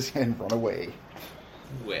guys and run away.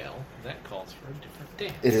 Well, that calls for a different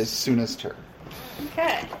dance. It is Suna's turn.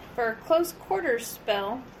 Okay. For a close quarters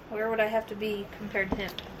spell, where would I have to be compared to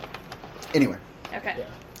him? Anyway, Okay. Yeah.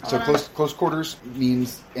 so Hold on. close quarters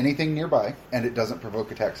means anything nearby, and it doesn't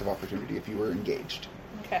provoke attacks of opportunity if you were engaged.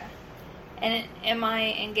 Okay. And am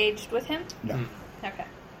I engaged with him? No. Okay.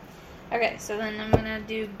 Okay, so then I'm gonna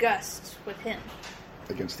do gust with him.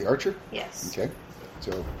 Against the archer? Yes. Okay.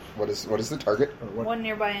 So what is the target? Or what? One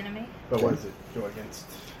nearby enemy. But what does it go against?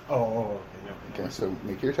 Oh, okay. No. Okay, so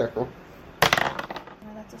make your attack roll.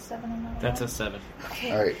 Oh, that's a 7 and not a That's 1. a 7.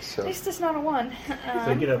 Okay. All right, At so least it's not a 1. So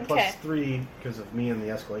you get a okay. +3 because of me and the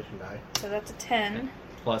escalation die. So that's a 10.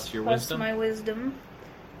 Plus your Plus wisdom. my wisdom.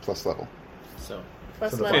 plus level So,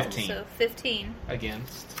 Plus So the level. 15. So 15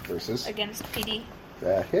 against. versus against PD.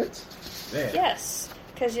 that hits. There. Yes.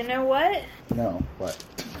 Because you know what? No, what?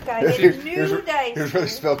 Gotta get new dice. Here's where the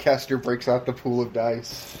here. spellcaster breaks out the pool of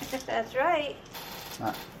dice. That's right.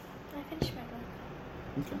 Ah, I finished my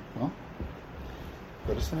gun. okay, well,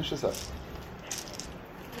 let us finish this up.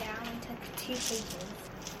 Yeah, I only took 2 pages.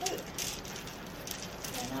 Ooh.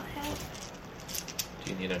 Do I not have?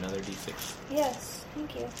 Do you need another d6? Yes,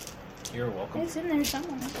 thank you. You're welcome. It's in there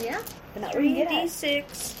somewhere. Yeah? But not where you get it.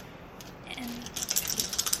 3d6. And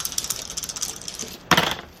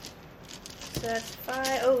so that's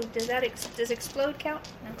 5. Oh, does explode count?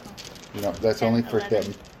 No. You know, that's 10, only for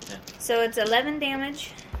 11. them. So it's 11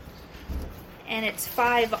 damage, and it's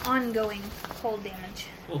 5 ongoing cold damage.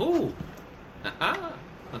 Ooh. Aha.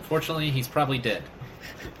 Unfortunately, he's probably dead.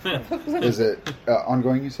 Is it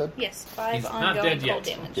ongoing, you said? Yes, 5 He's not ongoing dead cold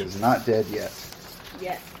yet. damage. It is not dead yet.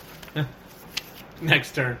 Yeah.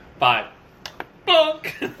 Next turn. 5.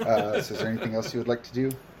 Bonk! So is there anything else you would like to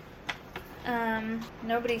do?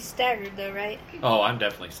 Nobody's staggered though, right? Oh, I'm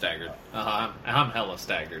definitely staggered. I'm hella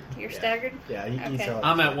staggered. You're Yeah. staggered? Yeah, he's Okay. hella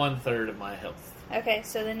I'm at staggered. 1/3 of my health. Okay,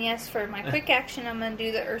 so then yes, for my quick action, I'm going to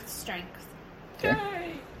do the Earth Strength. Okay.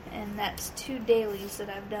 And that's 2 dailies that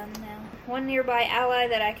I've done now. One nearby ally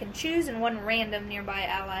that I can choose, and one random nearby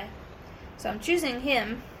ally. So I'm choosing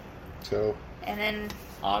him, So, and then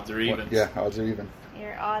Odds are even. yeah, odds are even.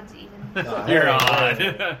 your odds even. You're Hey, odd.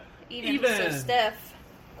 hey. Even. So Steph,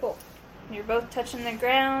 cool. You're both touching the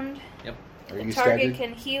ground. Are The you target staggered?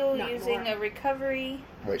 can heal Not using more. a recovery.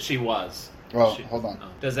 Wait. She was. Well, She- hold on. oh.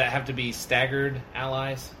 Does that have to be staggered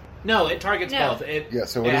allies? No, it targets No. both. It, Yeah,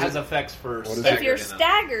 so it what is has it? effects for What is it? staggered. If you're and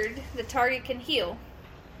staggered, the target can heal.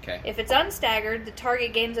 Okay. If it's unstaggered, the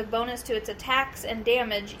target gains a bonus to its attacks and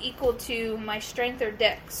damage equal to my strength or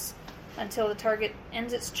dex until the target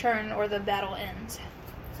ends its turn or the battle ends.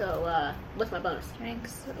 So, what's my bonus?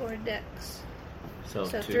 Strength or dex. So,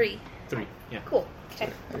 So 2. 3. 3, yeah. Cool. Okay.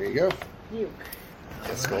 There you go. You.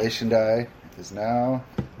 Escalation die is now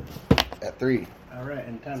at 3. All right,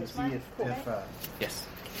 and time to Is this see mine? if Cool. Yes.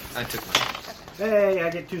 I took mine. hey, I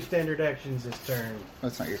get 2 standard actions this turn.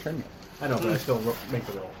 That's not your turn yet. I know, but I still make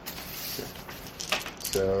the roll.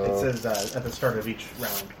 So, It says at the start of each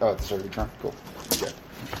round. oh, it's already drawn. Cool. Okay.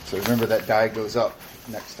 So remember that die goes up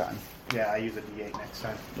next time. Yeah, I use a D8 next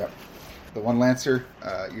time. Yep. The one Lancer,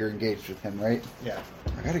 you're engaged with him, right? Yeah.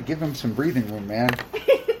 I gotta give him some breathing room, man.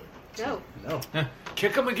 No. No.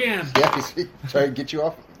 Kick him again. Yeah, he's trying to get you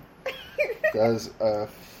off. Does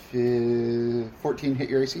 14 hit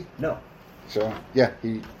your AC? No. So, yeah,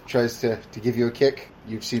 he tries to give you a kick.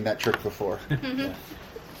 You've seen that trick before. He's a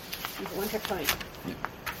one-trick pony.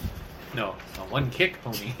 No, it's a one kick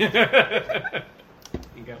pony.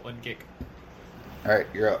 You got one kick. Alright,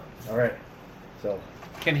 you're up. All right. So,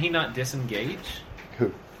 Can he not disengage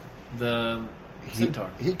Who? the centaur?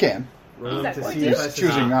 He can. rolling that to what see He's if I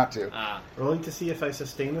choosing not to. rolling to see if I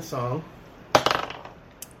sustain the song.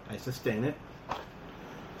 I sustain it.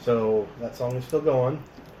 So that song is still going.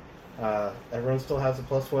 Everyone still has a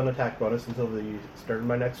 +1 attack bonus until the start of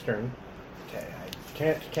my next turn. Okay, I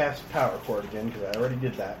can't cast Power Chord again because I already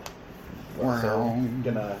did that. So I'm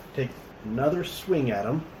gonna take another swing at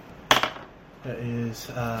him. That is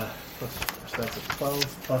so that's a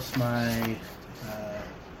 12 plus my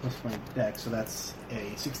dex, so that's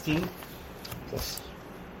a 16 plus.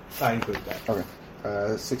 I include that.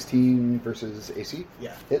 Okay. 16 versus AC.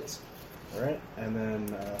 Yeah. Hits. All right, and then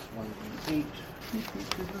 1d8.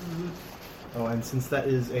 Oh, and since that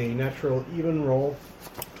is a natural even roll,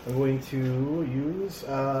 I'm going to use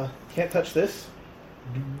can't touch this.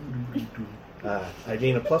 I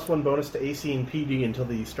gain a +1 bonus to AC and PD until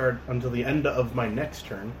the end of my next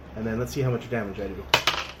turn, and then let's see how much damage I do.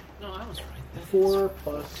 No, I was right. 4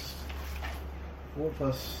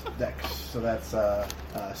 plus Dex, so that's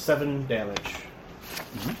 7 damage.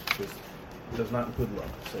 It does not include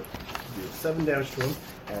love, so do 7 damage to him.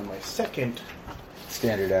 And my second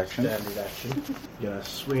Standard action. standard action, gonna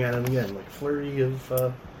swing at him again, like flurry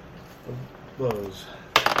of blows.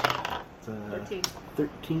 It's, 13.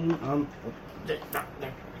 13 on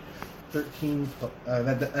 13.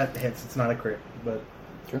 That hits. It's not a crit, but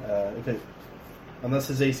Sure. if it unless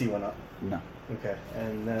his AC went up. No. Okay,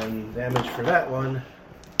 and then damage for that one.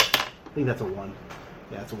 I think that's a 1.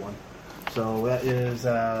 Yeah, it's a 1. So that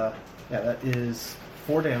is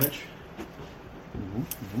 4 damage. And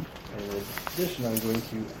in addition, I'm going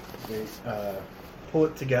to pull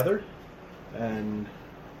it together. And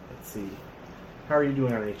let's see, how are you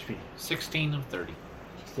doing on HP? 16 of 30.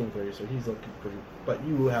 1630, so he's looking pretty. But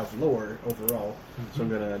you have lower overall, so I'm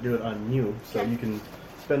going to do it on you. So Okay. you can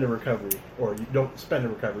spend a recovery, or you don't spend a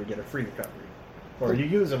recovery, get a free recovery. Or you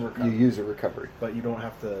use a You recovery, use a recovery. but you don't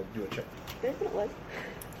have to do a check. Definitely.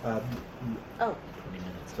 Uh, Oh. 20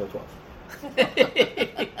 minutes. so 12. Yeah.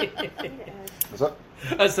 What's up?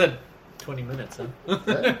 I said 20 minutes, huh?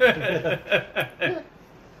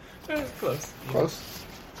 Close. Close.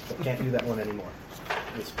 But can't do that one anymore.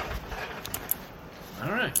 This- All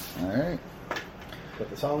right. Alright. But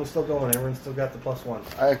the song is still going. Everyone's still got the +1.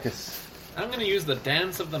 Icus. I'm going to use the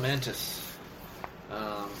Dance of the Mantis.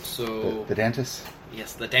 The Dantus.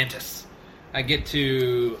 Yes, the Dantis. I get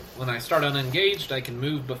to, when I start unengaged, I can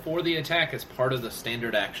move before the attack as part of the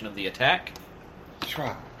standard action of the attack.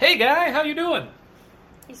 Try. Hey guy, how you doing?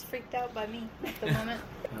 He's freaked out by me at the moment.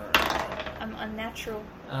 I'm unnatural.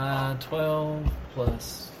 12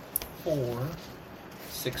 plus 4,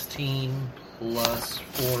 16 plus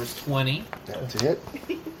 4 is 20. That's a hit.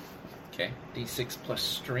 Okay, d6 plus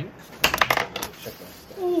strength. Check that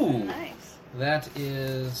stuff. Ooh, Nice. that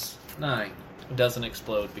is 9. It doesn't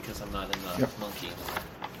explode because I'm not in the Yep. monkey.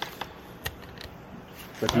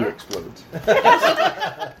 but he explodes.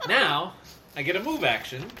 Now, I get a move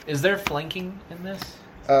action. Is there flanking in this?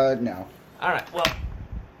 No. Alright, well,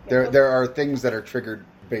 There are things that are triggered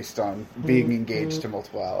based on being engaged to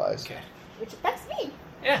multiple allies. okay. Which affects me.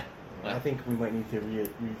 Yeah. I think we might need to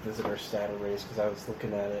revisit our stat arrays because I was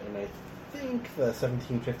looking at it and I think the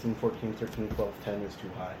 17, 15, 14, 13, 12, 10 is too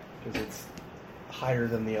high because it's higher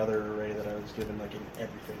than the other array that I was given, like in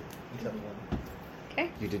everything except one. Okay.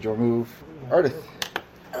 You did your move. Ardith.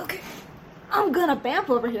 Okay. I'm gonna bamf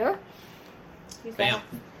over here. Use Bam.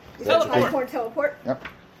 Teleport. Yep.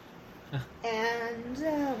 And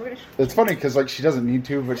we're gonna. It's funny because like she doesn't need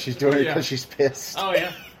to, but she's doing it Yeah. because she's pissed. Oh,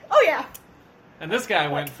 yeah. Oh yeah. And this guy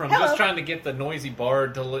went from Hello. just trying to get the noisy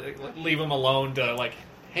bard to leave him alone to, like,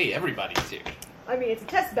 hey, everybody's here. I mean, it's a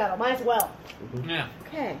test battle. Might as well. Yeah.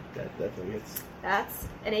 Okay. That definitely is. That's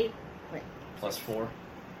an 8. Wait. +4.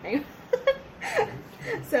 Hang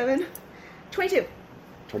on. 7. 22.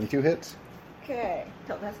 22 hits. Okay.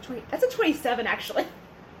 No, that's 20. That's a 27 actually.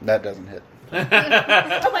 That doesn't hit.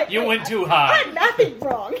 I'm like, You wait, went too high. I'm nothing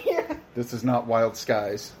wrong here. This is not Wild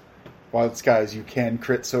Skies. Wild Skies, you can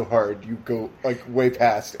crit so hard, you go like way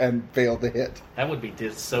past and fail to hit. That would be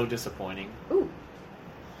so disappointing. Ooh.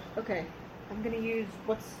 Okay. I'm gonna use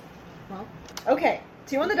well. Okay.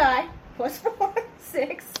 2 on the die. +4,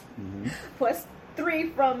 6. Plus 3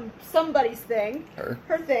 from somebody's thing. Her.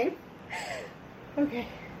 Her thing. Okay.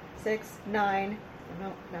 6, 9.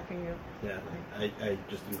 No, nothing new. Yeah, I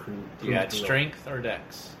just include. You had strength or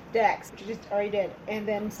dex? Dex, which you just already did. And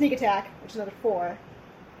then sneak attack, which is another 4.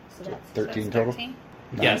 So that's 13 That's total? 13.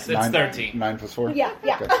 Yes, it's 13. 9 plus 4? Yeah,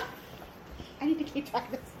 yeah. Okay. I need to keep track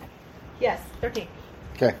of this. Yes, 13.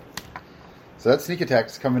 Okay. So that sneak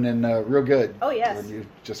attack's coming in real good. Oh, yes. When you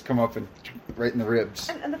just come up and right in the ribs.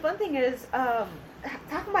 And the fun thing is, half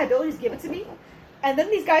of my abilities give it to me, and then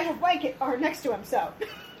these guys are next to him, so.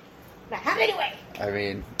 Now, have it anyway! I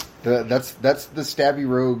mean, that's the stabby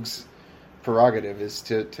rogue's prerogative is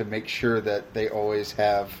to make sure that they always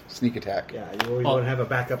have sneak attack. Yeah, you always want to have a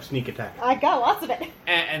backup sneak attack. I got lots of it.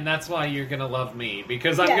 And that's why you're going to love me,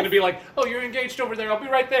 because I'm Yes. going to be like, oh, you're engaged over there, I'll be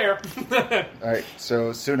right there. Alright,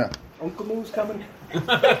 so Suna. Uncle Moo's coming.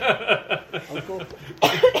 Uncle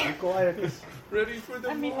Ike. Ready for the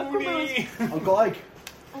I mean, Uncle Mooney. Uncle Ike.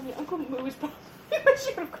 I mean, Uncle Moo is probably what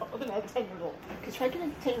you would have called him at a 10-year-old. Because try getting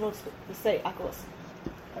a 10-year-old to say Oculus.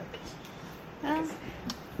 Well,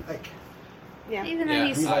 Ike. Yeah. even though Yeah,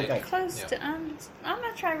 he's I like close yeah. to, I'm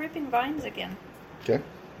gonna try ripping vines again Okay.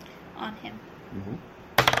 on him. Mm-hmm.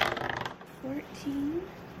 14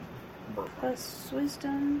 plus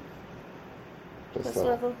wisdom plus level.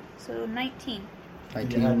 level, so 19.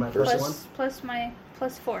 19 You had my versus. first one? Plus my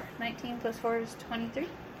 +4. 19 plus 4 is 23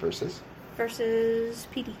 Versus. versus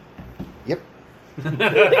PD. Yep.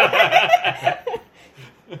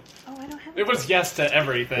 Oh, I don't have. It was yes to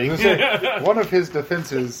everything. I was gonna say, one of his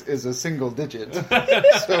defenses is a single digit. So,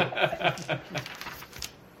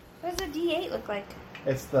 What does a D8 look like?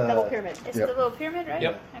 It's the Double pyramid. It's Yep. the little pyramid, right?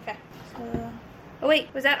 Yep. Okay. So, oh wait,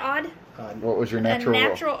 was that odd? what was your natural a roll?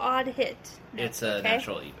 natural odd hit. It's a Okay.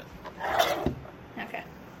 natural even. Okay.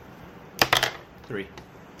 3.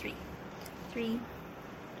 3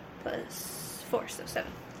 plus 4, so 7.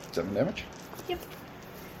 7 damage. Yep.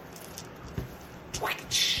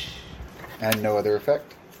 And no other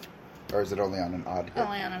effect? Or is it only on an odd hit?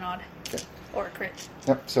 Only on an odd. Okay. Or a crit.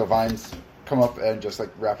 Yep, so vines come up and just like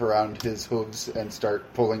wrap around his hooves and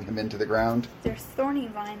start pulling him into the ground. There's thorny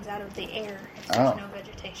vines out of the air if there's Oh. no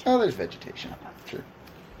vegetation. Oh, there's vegetation. Sure.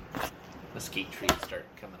 Mesquite trees start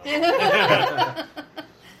coming up.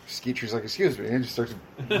 Skeet Tree's like, excuse me, and just starts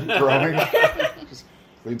growing. Just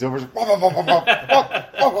leans over. Wah, wah, wah, wah, wah,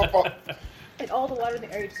 wah, wah, wah. And all the water in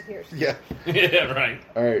the area disappears. Yeah. Yeah, right.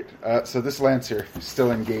 Alright, so this Lancer is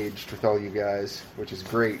still engaged with all you guys, which is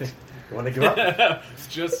great. You want to give up? It's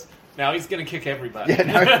just, now he's going to kick everybody. Yeah,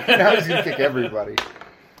 now he's going to kick everybody.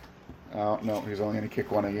 Oh, no, he's only going to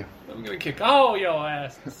kick one of you. I'm going to kick all your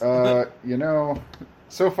asses.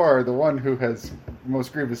 So far, the one who has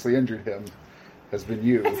most grievously injured him has been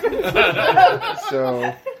you.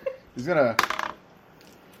 So, he's going to...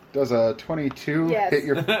 Does a 22 Yes. hit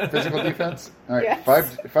your physical defense? All right,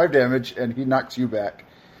 Yes. 5 damage, and he knocks you back.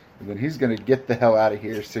 And then he's going to get the hell out of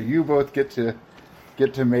here. So you both get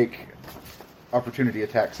to make opportunity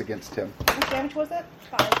attacks against him. How much damage was that?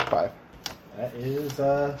 5. 5. That is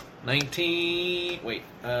 19. Wait,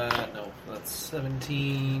 no. That's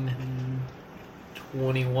 17,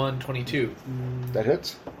 21, 22. That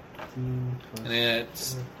hits. And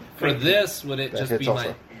it's. For this, would it That just hits be my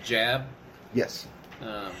also. jab? Yes.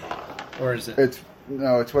 Or is it. It's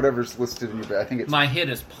whatever's listed in your. I think it's My hit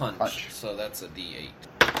is punch, Punch. so that's a D8.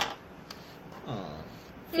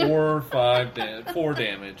 Oh. 4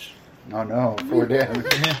 damage. Oh no, 4 damage.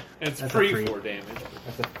 It's That's a free three. 4 damage.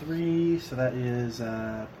 That's a 3, so that is 3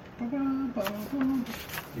 plus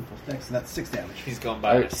dex, so that's 6 damage. He's going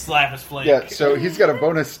by Alright. to slap his flank. Yeah, so he's got a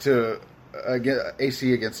bonus to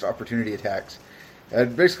AC against opportunity attacks.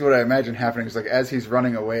 And basically what I imagine happening is, like, as he's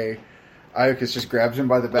running away, Iocus just grabs him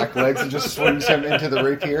by the back legs and just swings him into the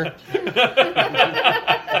rapier.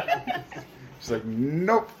 She's like,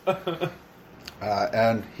 nope.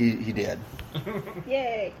 And he did.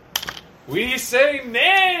 Yay. We say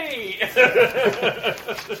nay!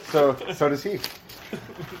 So does he.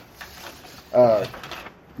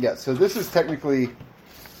 Yeah, so this is technically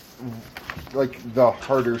like the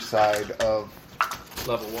harder side of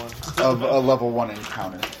Level 1. of a level 1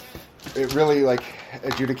 encounter. It really like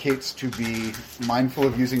adjudicates to be mindful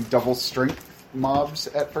of using double strength mobs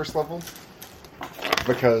at first level.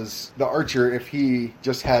 Because the archer, if he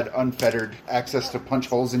just had unfettered access to punch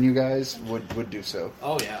holes in you guys, would do so.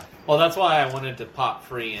 Oh, yeah. Well, that's why I wanted to pop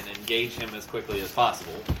free and engage him as quickly as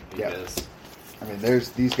possible. Yeah. Because I mean, there's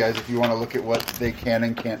these guys, if you want to look at what they can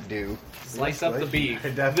and can't do. slice up the beef.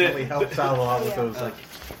 It definitely helps out a lot with Yeah. those. Like,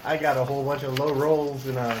 I got a whole bunch of low rolls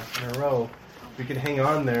in a row. If you can hang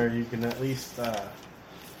on there, you can at least.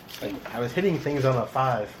 Like, I was hitting things on a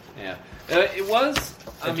 5. Yeah. It was.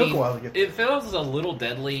 It took a while to get It feels a little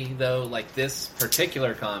deadly, though, like this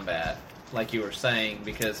particular combat, like you were saying,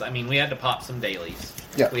 because, I mean, we had to pop some dailies.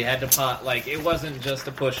 Yeah. We had to pop, like, it wasn't just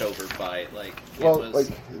a pushover fight. Like, Well, it was.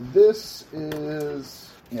 like, this is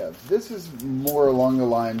more along the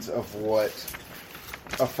lines of what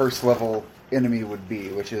a first level enemy would be,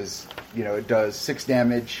 which is, it does 6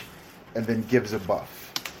 damage and then gives a buff.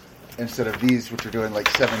 Instead of these, which are doing like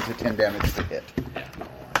 7 to 10 damage per hit.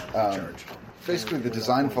 Basically, the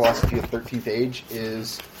design philosophy of 13th Age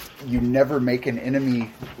is you never make an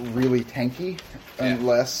enemy really tanky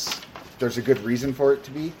unless there's a good reason for it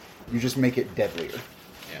to be. You just make it deadlier.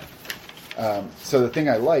 Yeah. So the thing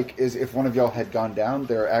I like is if one of y'all had gone down,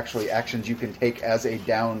 there are actually actions you can take as a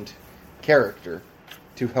downed character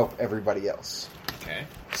to help everybody else. Okay.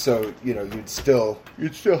 So, you'd still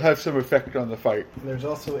have some effect on the fight. There's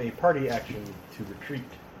also a party action to retreat,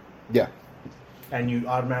 Yeah, and you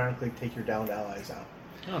automatically take your downed allies out.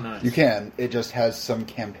 Oh, nice. you can. It just has some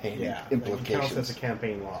campaign It counts implications. as a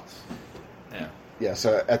campaign loss. Yeah. Yeah,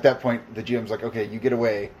 so at that point, the GM's like, okay, you get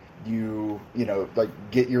away,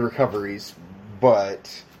 get your recoveries,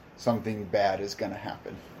 but something bad is going to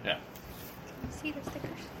happen. Yeah. See the stickers?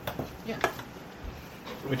 Yeah.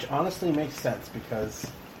 Which honestly makes sense because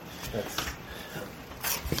that's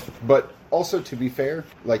But also, to be fair,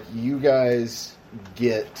 like, you guys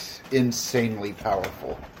get insanely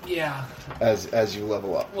powerful Yeah. as you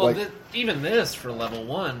level up. Well, like, even this for level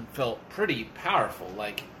 1 felt pretty powerful.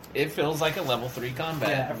 Like, it feels like a level 3 combat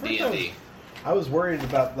at in first D&D. I was worried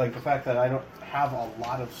about like the fact that I don't have a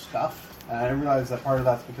lot of stuff, and I realized that part of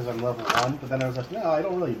that's because I'm level 1. But then I was like, no, I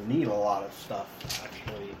don't really need a lot of stuff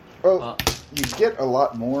actually. well, you get a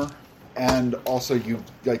lot more, and also you,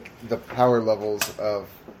 like, the power levels of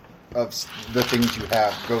the things you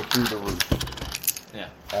have go through the roof. Yeah.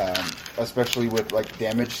 Especially with, like,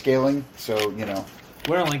 damage scaling. So,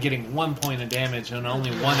 We're only getting 1 point of damage and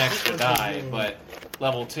only 1 extra die, but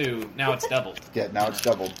level 2, now it's doubled. yeah, now it's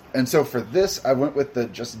doubled. And so for this, I went with the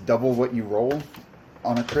just double what you roll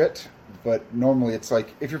on a crit. But normally it's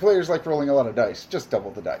like, if your players like rolling a lot of dice, just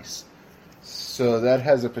double the dice. So that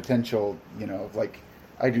has a potential, like,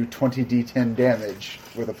 I do 20 d10 damage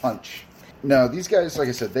with a punch. Now, these guys, like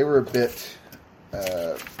I said, they were a bit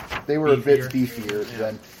beefier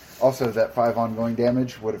than... Also, that 5 ongoing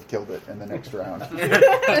damage would have killed it in the next round.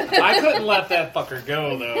 I couldn't let that fucker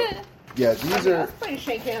go, though. Yeah, these are... That's going to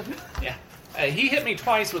shake him. Yeah. He hit me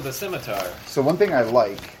twice with a scimitar. So one thing I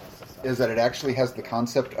like is that it actually has the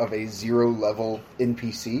concept of a 0-level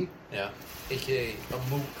NPC. Yeah. AKA a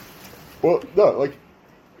mook. Well, no, like,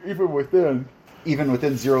 even within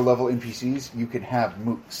 0-level NPCs, you can have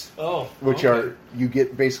mooks. Oh. Which okay. you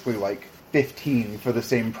get basically like 15 for the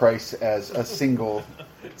same price as a single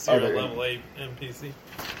Zero other. level 8 NPC.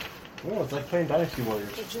 Well, it's like playing Dynasty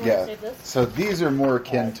Warriors. Did you want to Yeah. save this? So these are more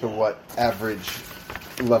akin to what average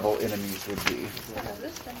level enemies would be. I have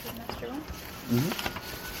this Dungeon Master one.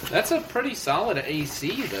 That's a pretty solid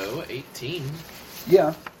AC, though. 18.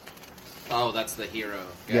 Yeah. Oh, that's the hero.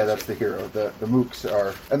 Yeah, Gotcha. that's the hero. The mooks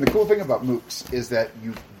are... And the cool thing about mooks is that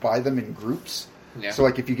you buy them in groups. Yeah. So,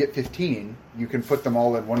 like, if you get 15, you can put them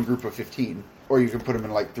all in one group of 15. Or you can put them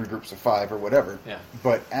in, like, 3 groups of 5 or whatever. Yeah.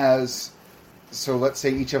 But so let's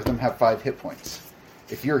say each of them have 5 hit points.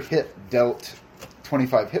 If your hit dealt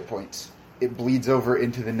 25 hit points, it bleeds over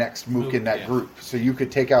into the next mook in that yeah. group. So you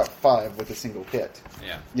could take out 5 with a single hit.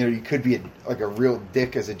 Yeah. You know, you could be a real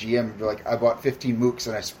dick as a GM and be like, I bought 15 mooks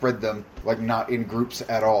and I spread them, like, not in groups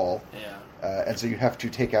at all. Yeah. And so you have to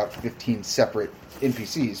take out 15 separate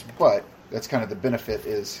NPCs. But that's kind of the benefit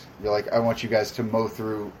is, you're like, I want you guys to mow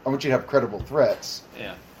through, I want you to have credible threats.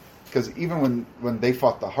 Yeah. Because even when they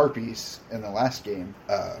fought the Harpies in the last game,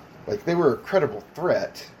 like, they were a credible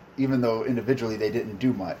threat, even though individually they didn't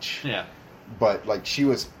do much. Yeah. But, like, she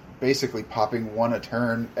was basically popping one a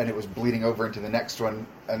turn, and it was bleeding over into the next one.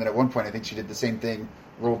 And then at one point, I think she did the same thing,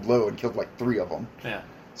 rolled low, and killed, like, 3 of them. Yeah.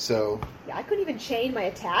 So... Yeah, I couldn't even chain my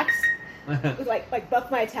attacks. It was like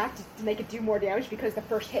buff my attack to make it do more damage because the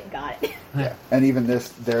first hit got it. Yeah. And even this,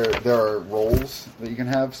 there are rolls that you can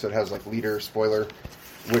have. So it has, like, leader, spoiler,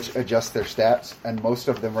 which adjust their stats. And most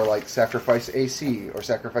of them are, like, sacrifice AC or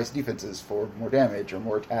sacrifice defenses for more damage or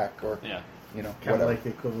more attack or... Yeah. You know, Kind of whatever. like the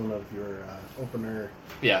equivalent of your opener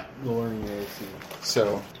Yeah. lowering your AC.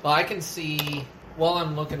 So, Well, I can see while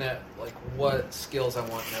I'm looking at like what skills I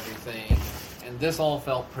want and everything, and this all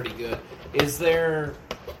felt pretty good. Is there,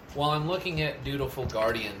 while I'm looking at Dutiful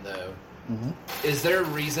Guardian though, is there a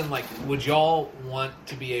reason like would y'all want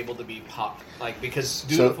to be able to be pop like because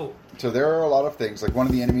Dutiful? so there are a lot of things. Like one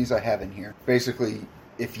of the enemies I have in here, basically,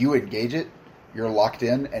 if you engage it, you're locked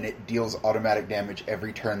in, and it deals automatic damage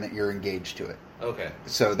every turn that you're engaged to it. Okay.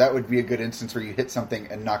 So that would be a good instance where you hit something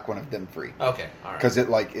and knock one of them free. Okay. All right. Because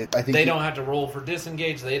I think They don't have to roll for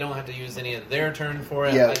disengage. They don't have to use any of their turn for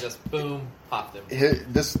it. Yeah. I just boom, pop them.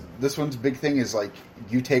 This one's big thing is like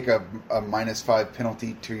you take a -5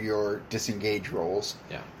 penalty to your disengage rolls.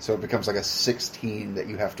 Yeah. So it becomes like a 16 that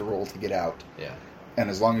you have to roll to get out. Yeah. And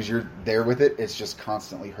as long as you're there with it, it's just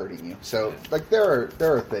constantly hurting you. So like there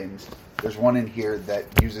are things. There's one in here that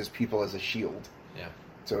uses people as a shield. Yeah.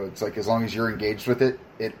 So it's like as long as you're engaged with it,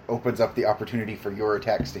 it opens up the opportunity for your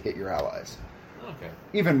attacks to hit your allies. Okay.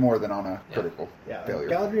 Even more than on a critical Yeah, failure.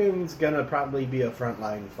 Galadriel's gonna probably be a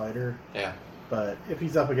frontline fighter, Yeah. but if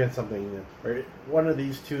he's up against something, or one of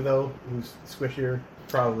these two though, who's squishier,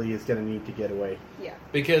 probably is gonna need to get away. Yeah.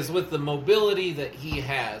 Because with the mobility that he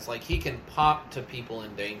has, like he can pop to people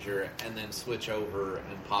in danger and then switch over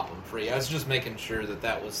and pop them free. I was just making sure that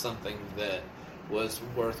that was something that was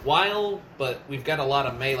worthwhile, but we've got a lot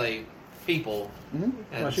of melee people. Mhm.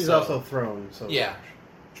 And Well, she's so- also thrown, so Yeah.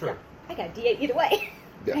 True. I got D8 either way.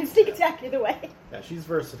 Yeah. And sneak attack either way. yeah, she's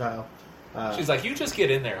versatile. She's like, you just get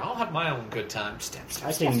in there. I'll have my own good time. Step, step,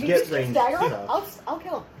 I step. can You get just ranged stagger him, stuff. I'll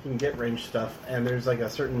kill him. You can get ranged stuff, and there's like a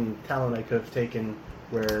certain talent I could have taken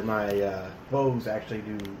where my bows actually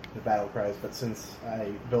do the battle cries, but since I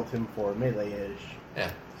built him for melee-ish Yeah.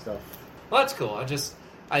 stuff, Well, that's cool.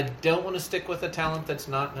 I don't want to stick with a talent that's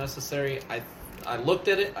not necessary. I looked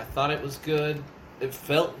at it. I thought it was good. It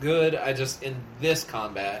felt good. I just, in this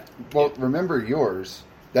combat, Well, remember yours.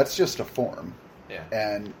 That's just a form, yeah.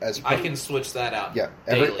 and as I can switch that out. yeah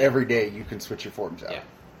daily. every day you can switch your forms out. Yeah.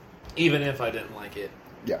 Even if I didn't like it,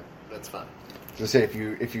 Yeah. that's fine. So say if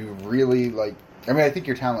you really like, I mean, I think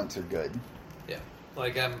your talents are good. Yeah.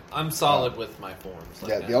 Like I'm solid with my forms.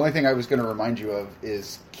 Like Yeah. that. The only thing I was going to remind you of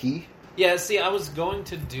is key. Yeah, see, I was going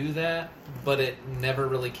to do that, but it never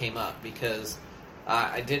really came up because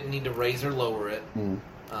I didn't need to raise or lower it. And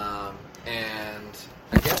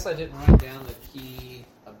I guess I didn't write down the key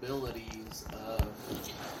abilities of